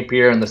Billy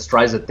Napier and the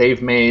strides that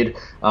they've made.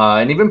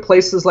 And even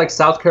places like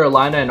South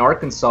Carolina and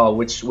Arkansas,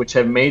 which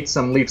have made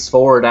some leaps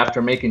forward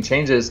after making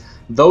changes.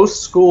 Those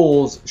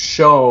schools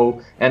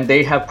show, and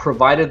they have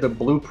provided the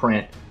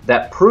blueprint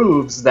that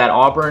proves that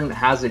Auburn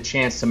has a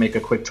chance to make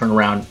a quick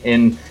turnaround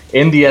in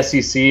the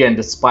SEC, and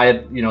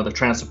despite the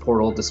transfer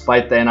portal,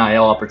 despite the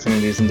NIL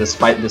opportunities, and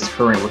despite this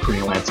current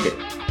recruiting landscape.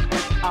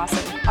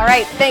 Awesome. All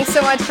right, thanks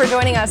so much for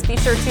joining us. Be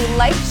sure to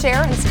like,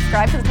 share, and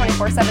subscribe to the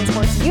 24/7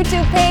 Sports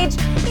YouTube page.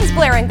 He's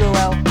Blair Angulo.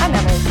 I'm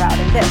Emily Proud,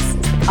 and this is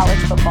the College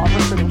Football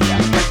Recruiting Show.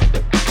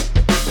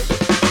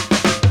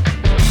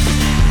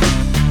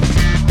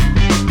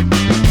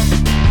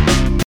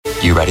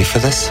 You ready for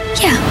this?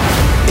 Yeah.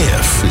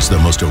 If is the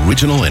most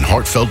original and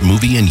heartfelt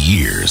movie in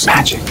years.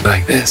 Magic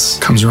like this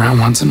comes around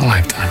once in a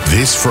lifetime.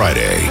 This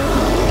Friday,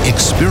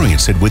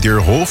 experience it with your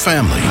whole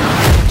family.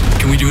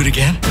 Can we do it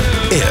again?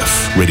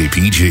 If, rated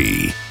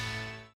PG.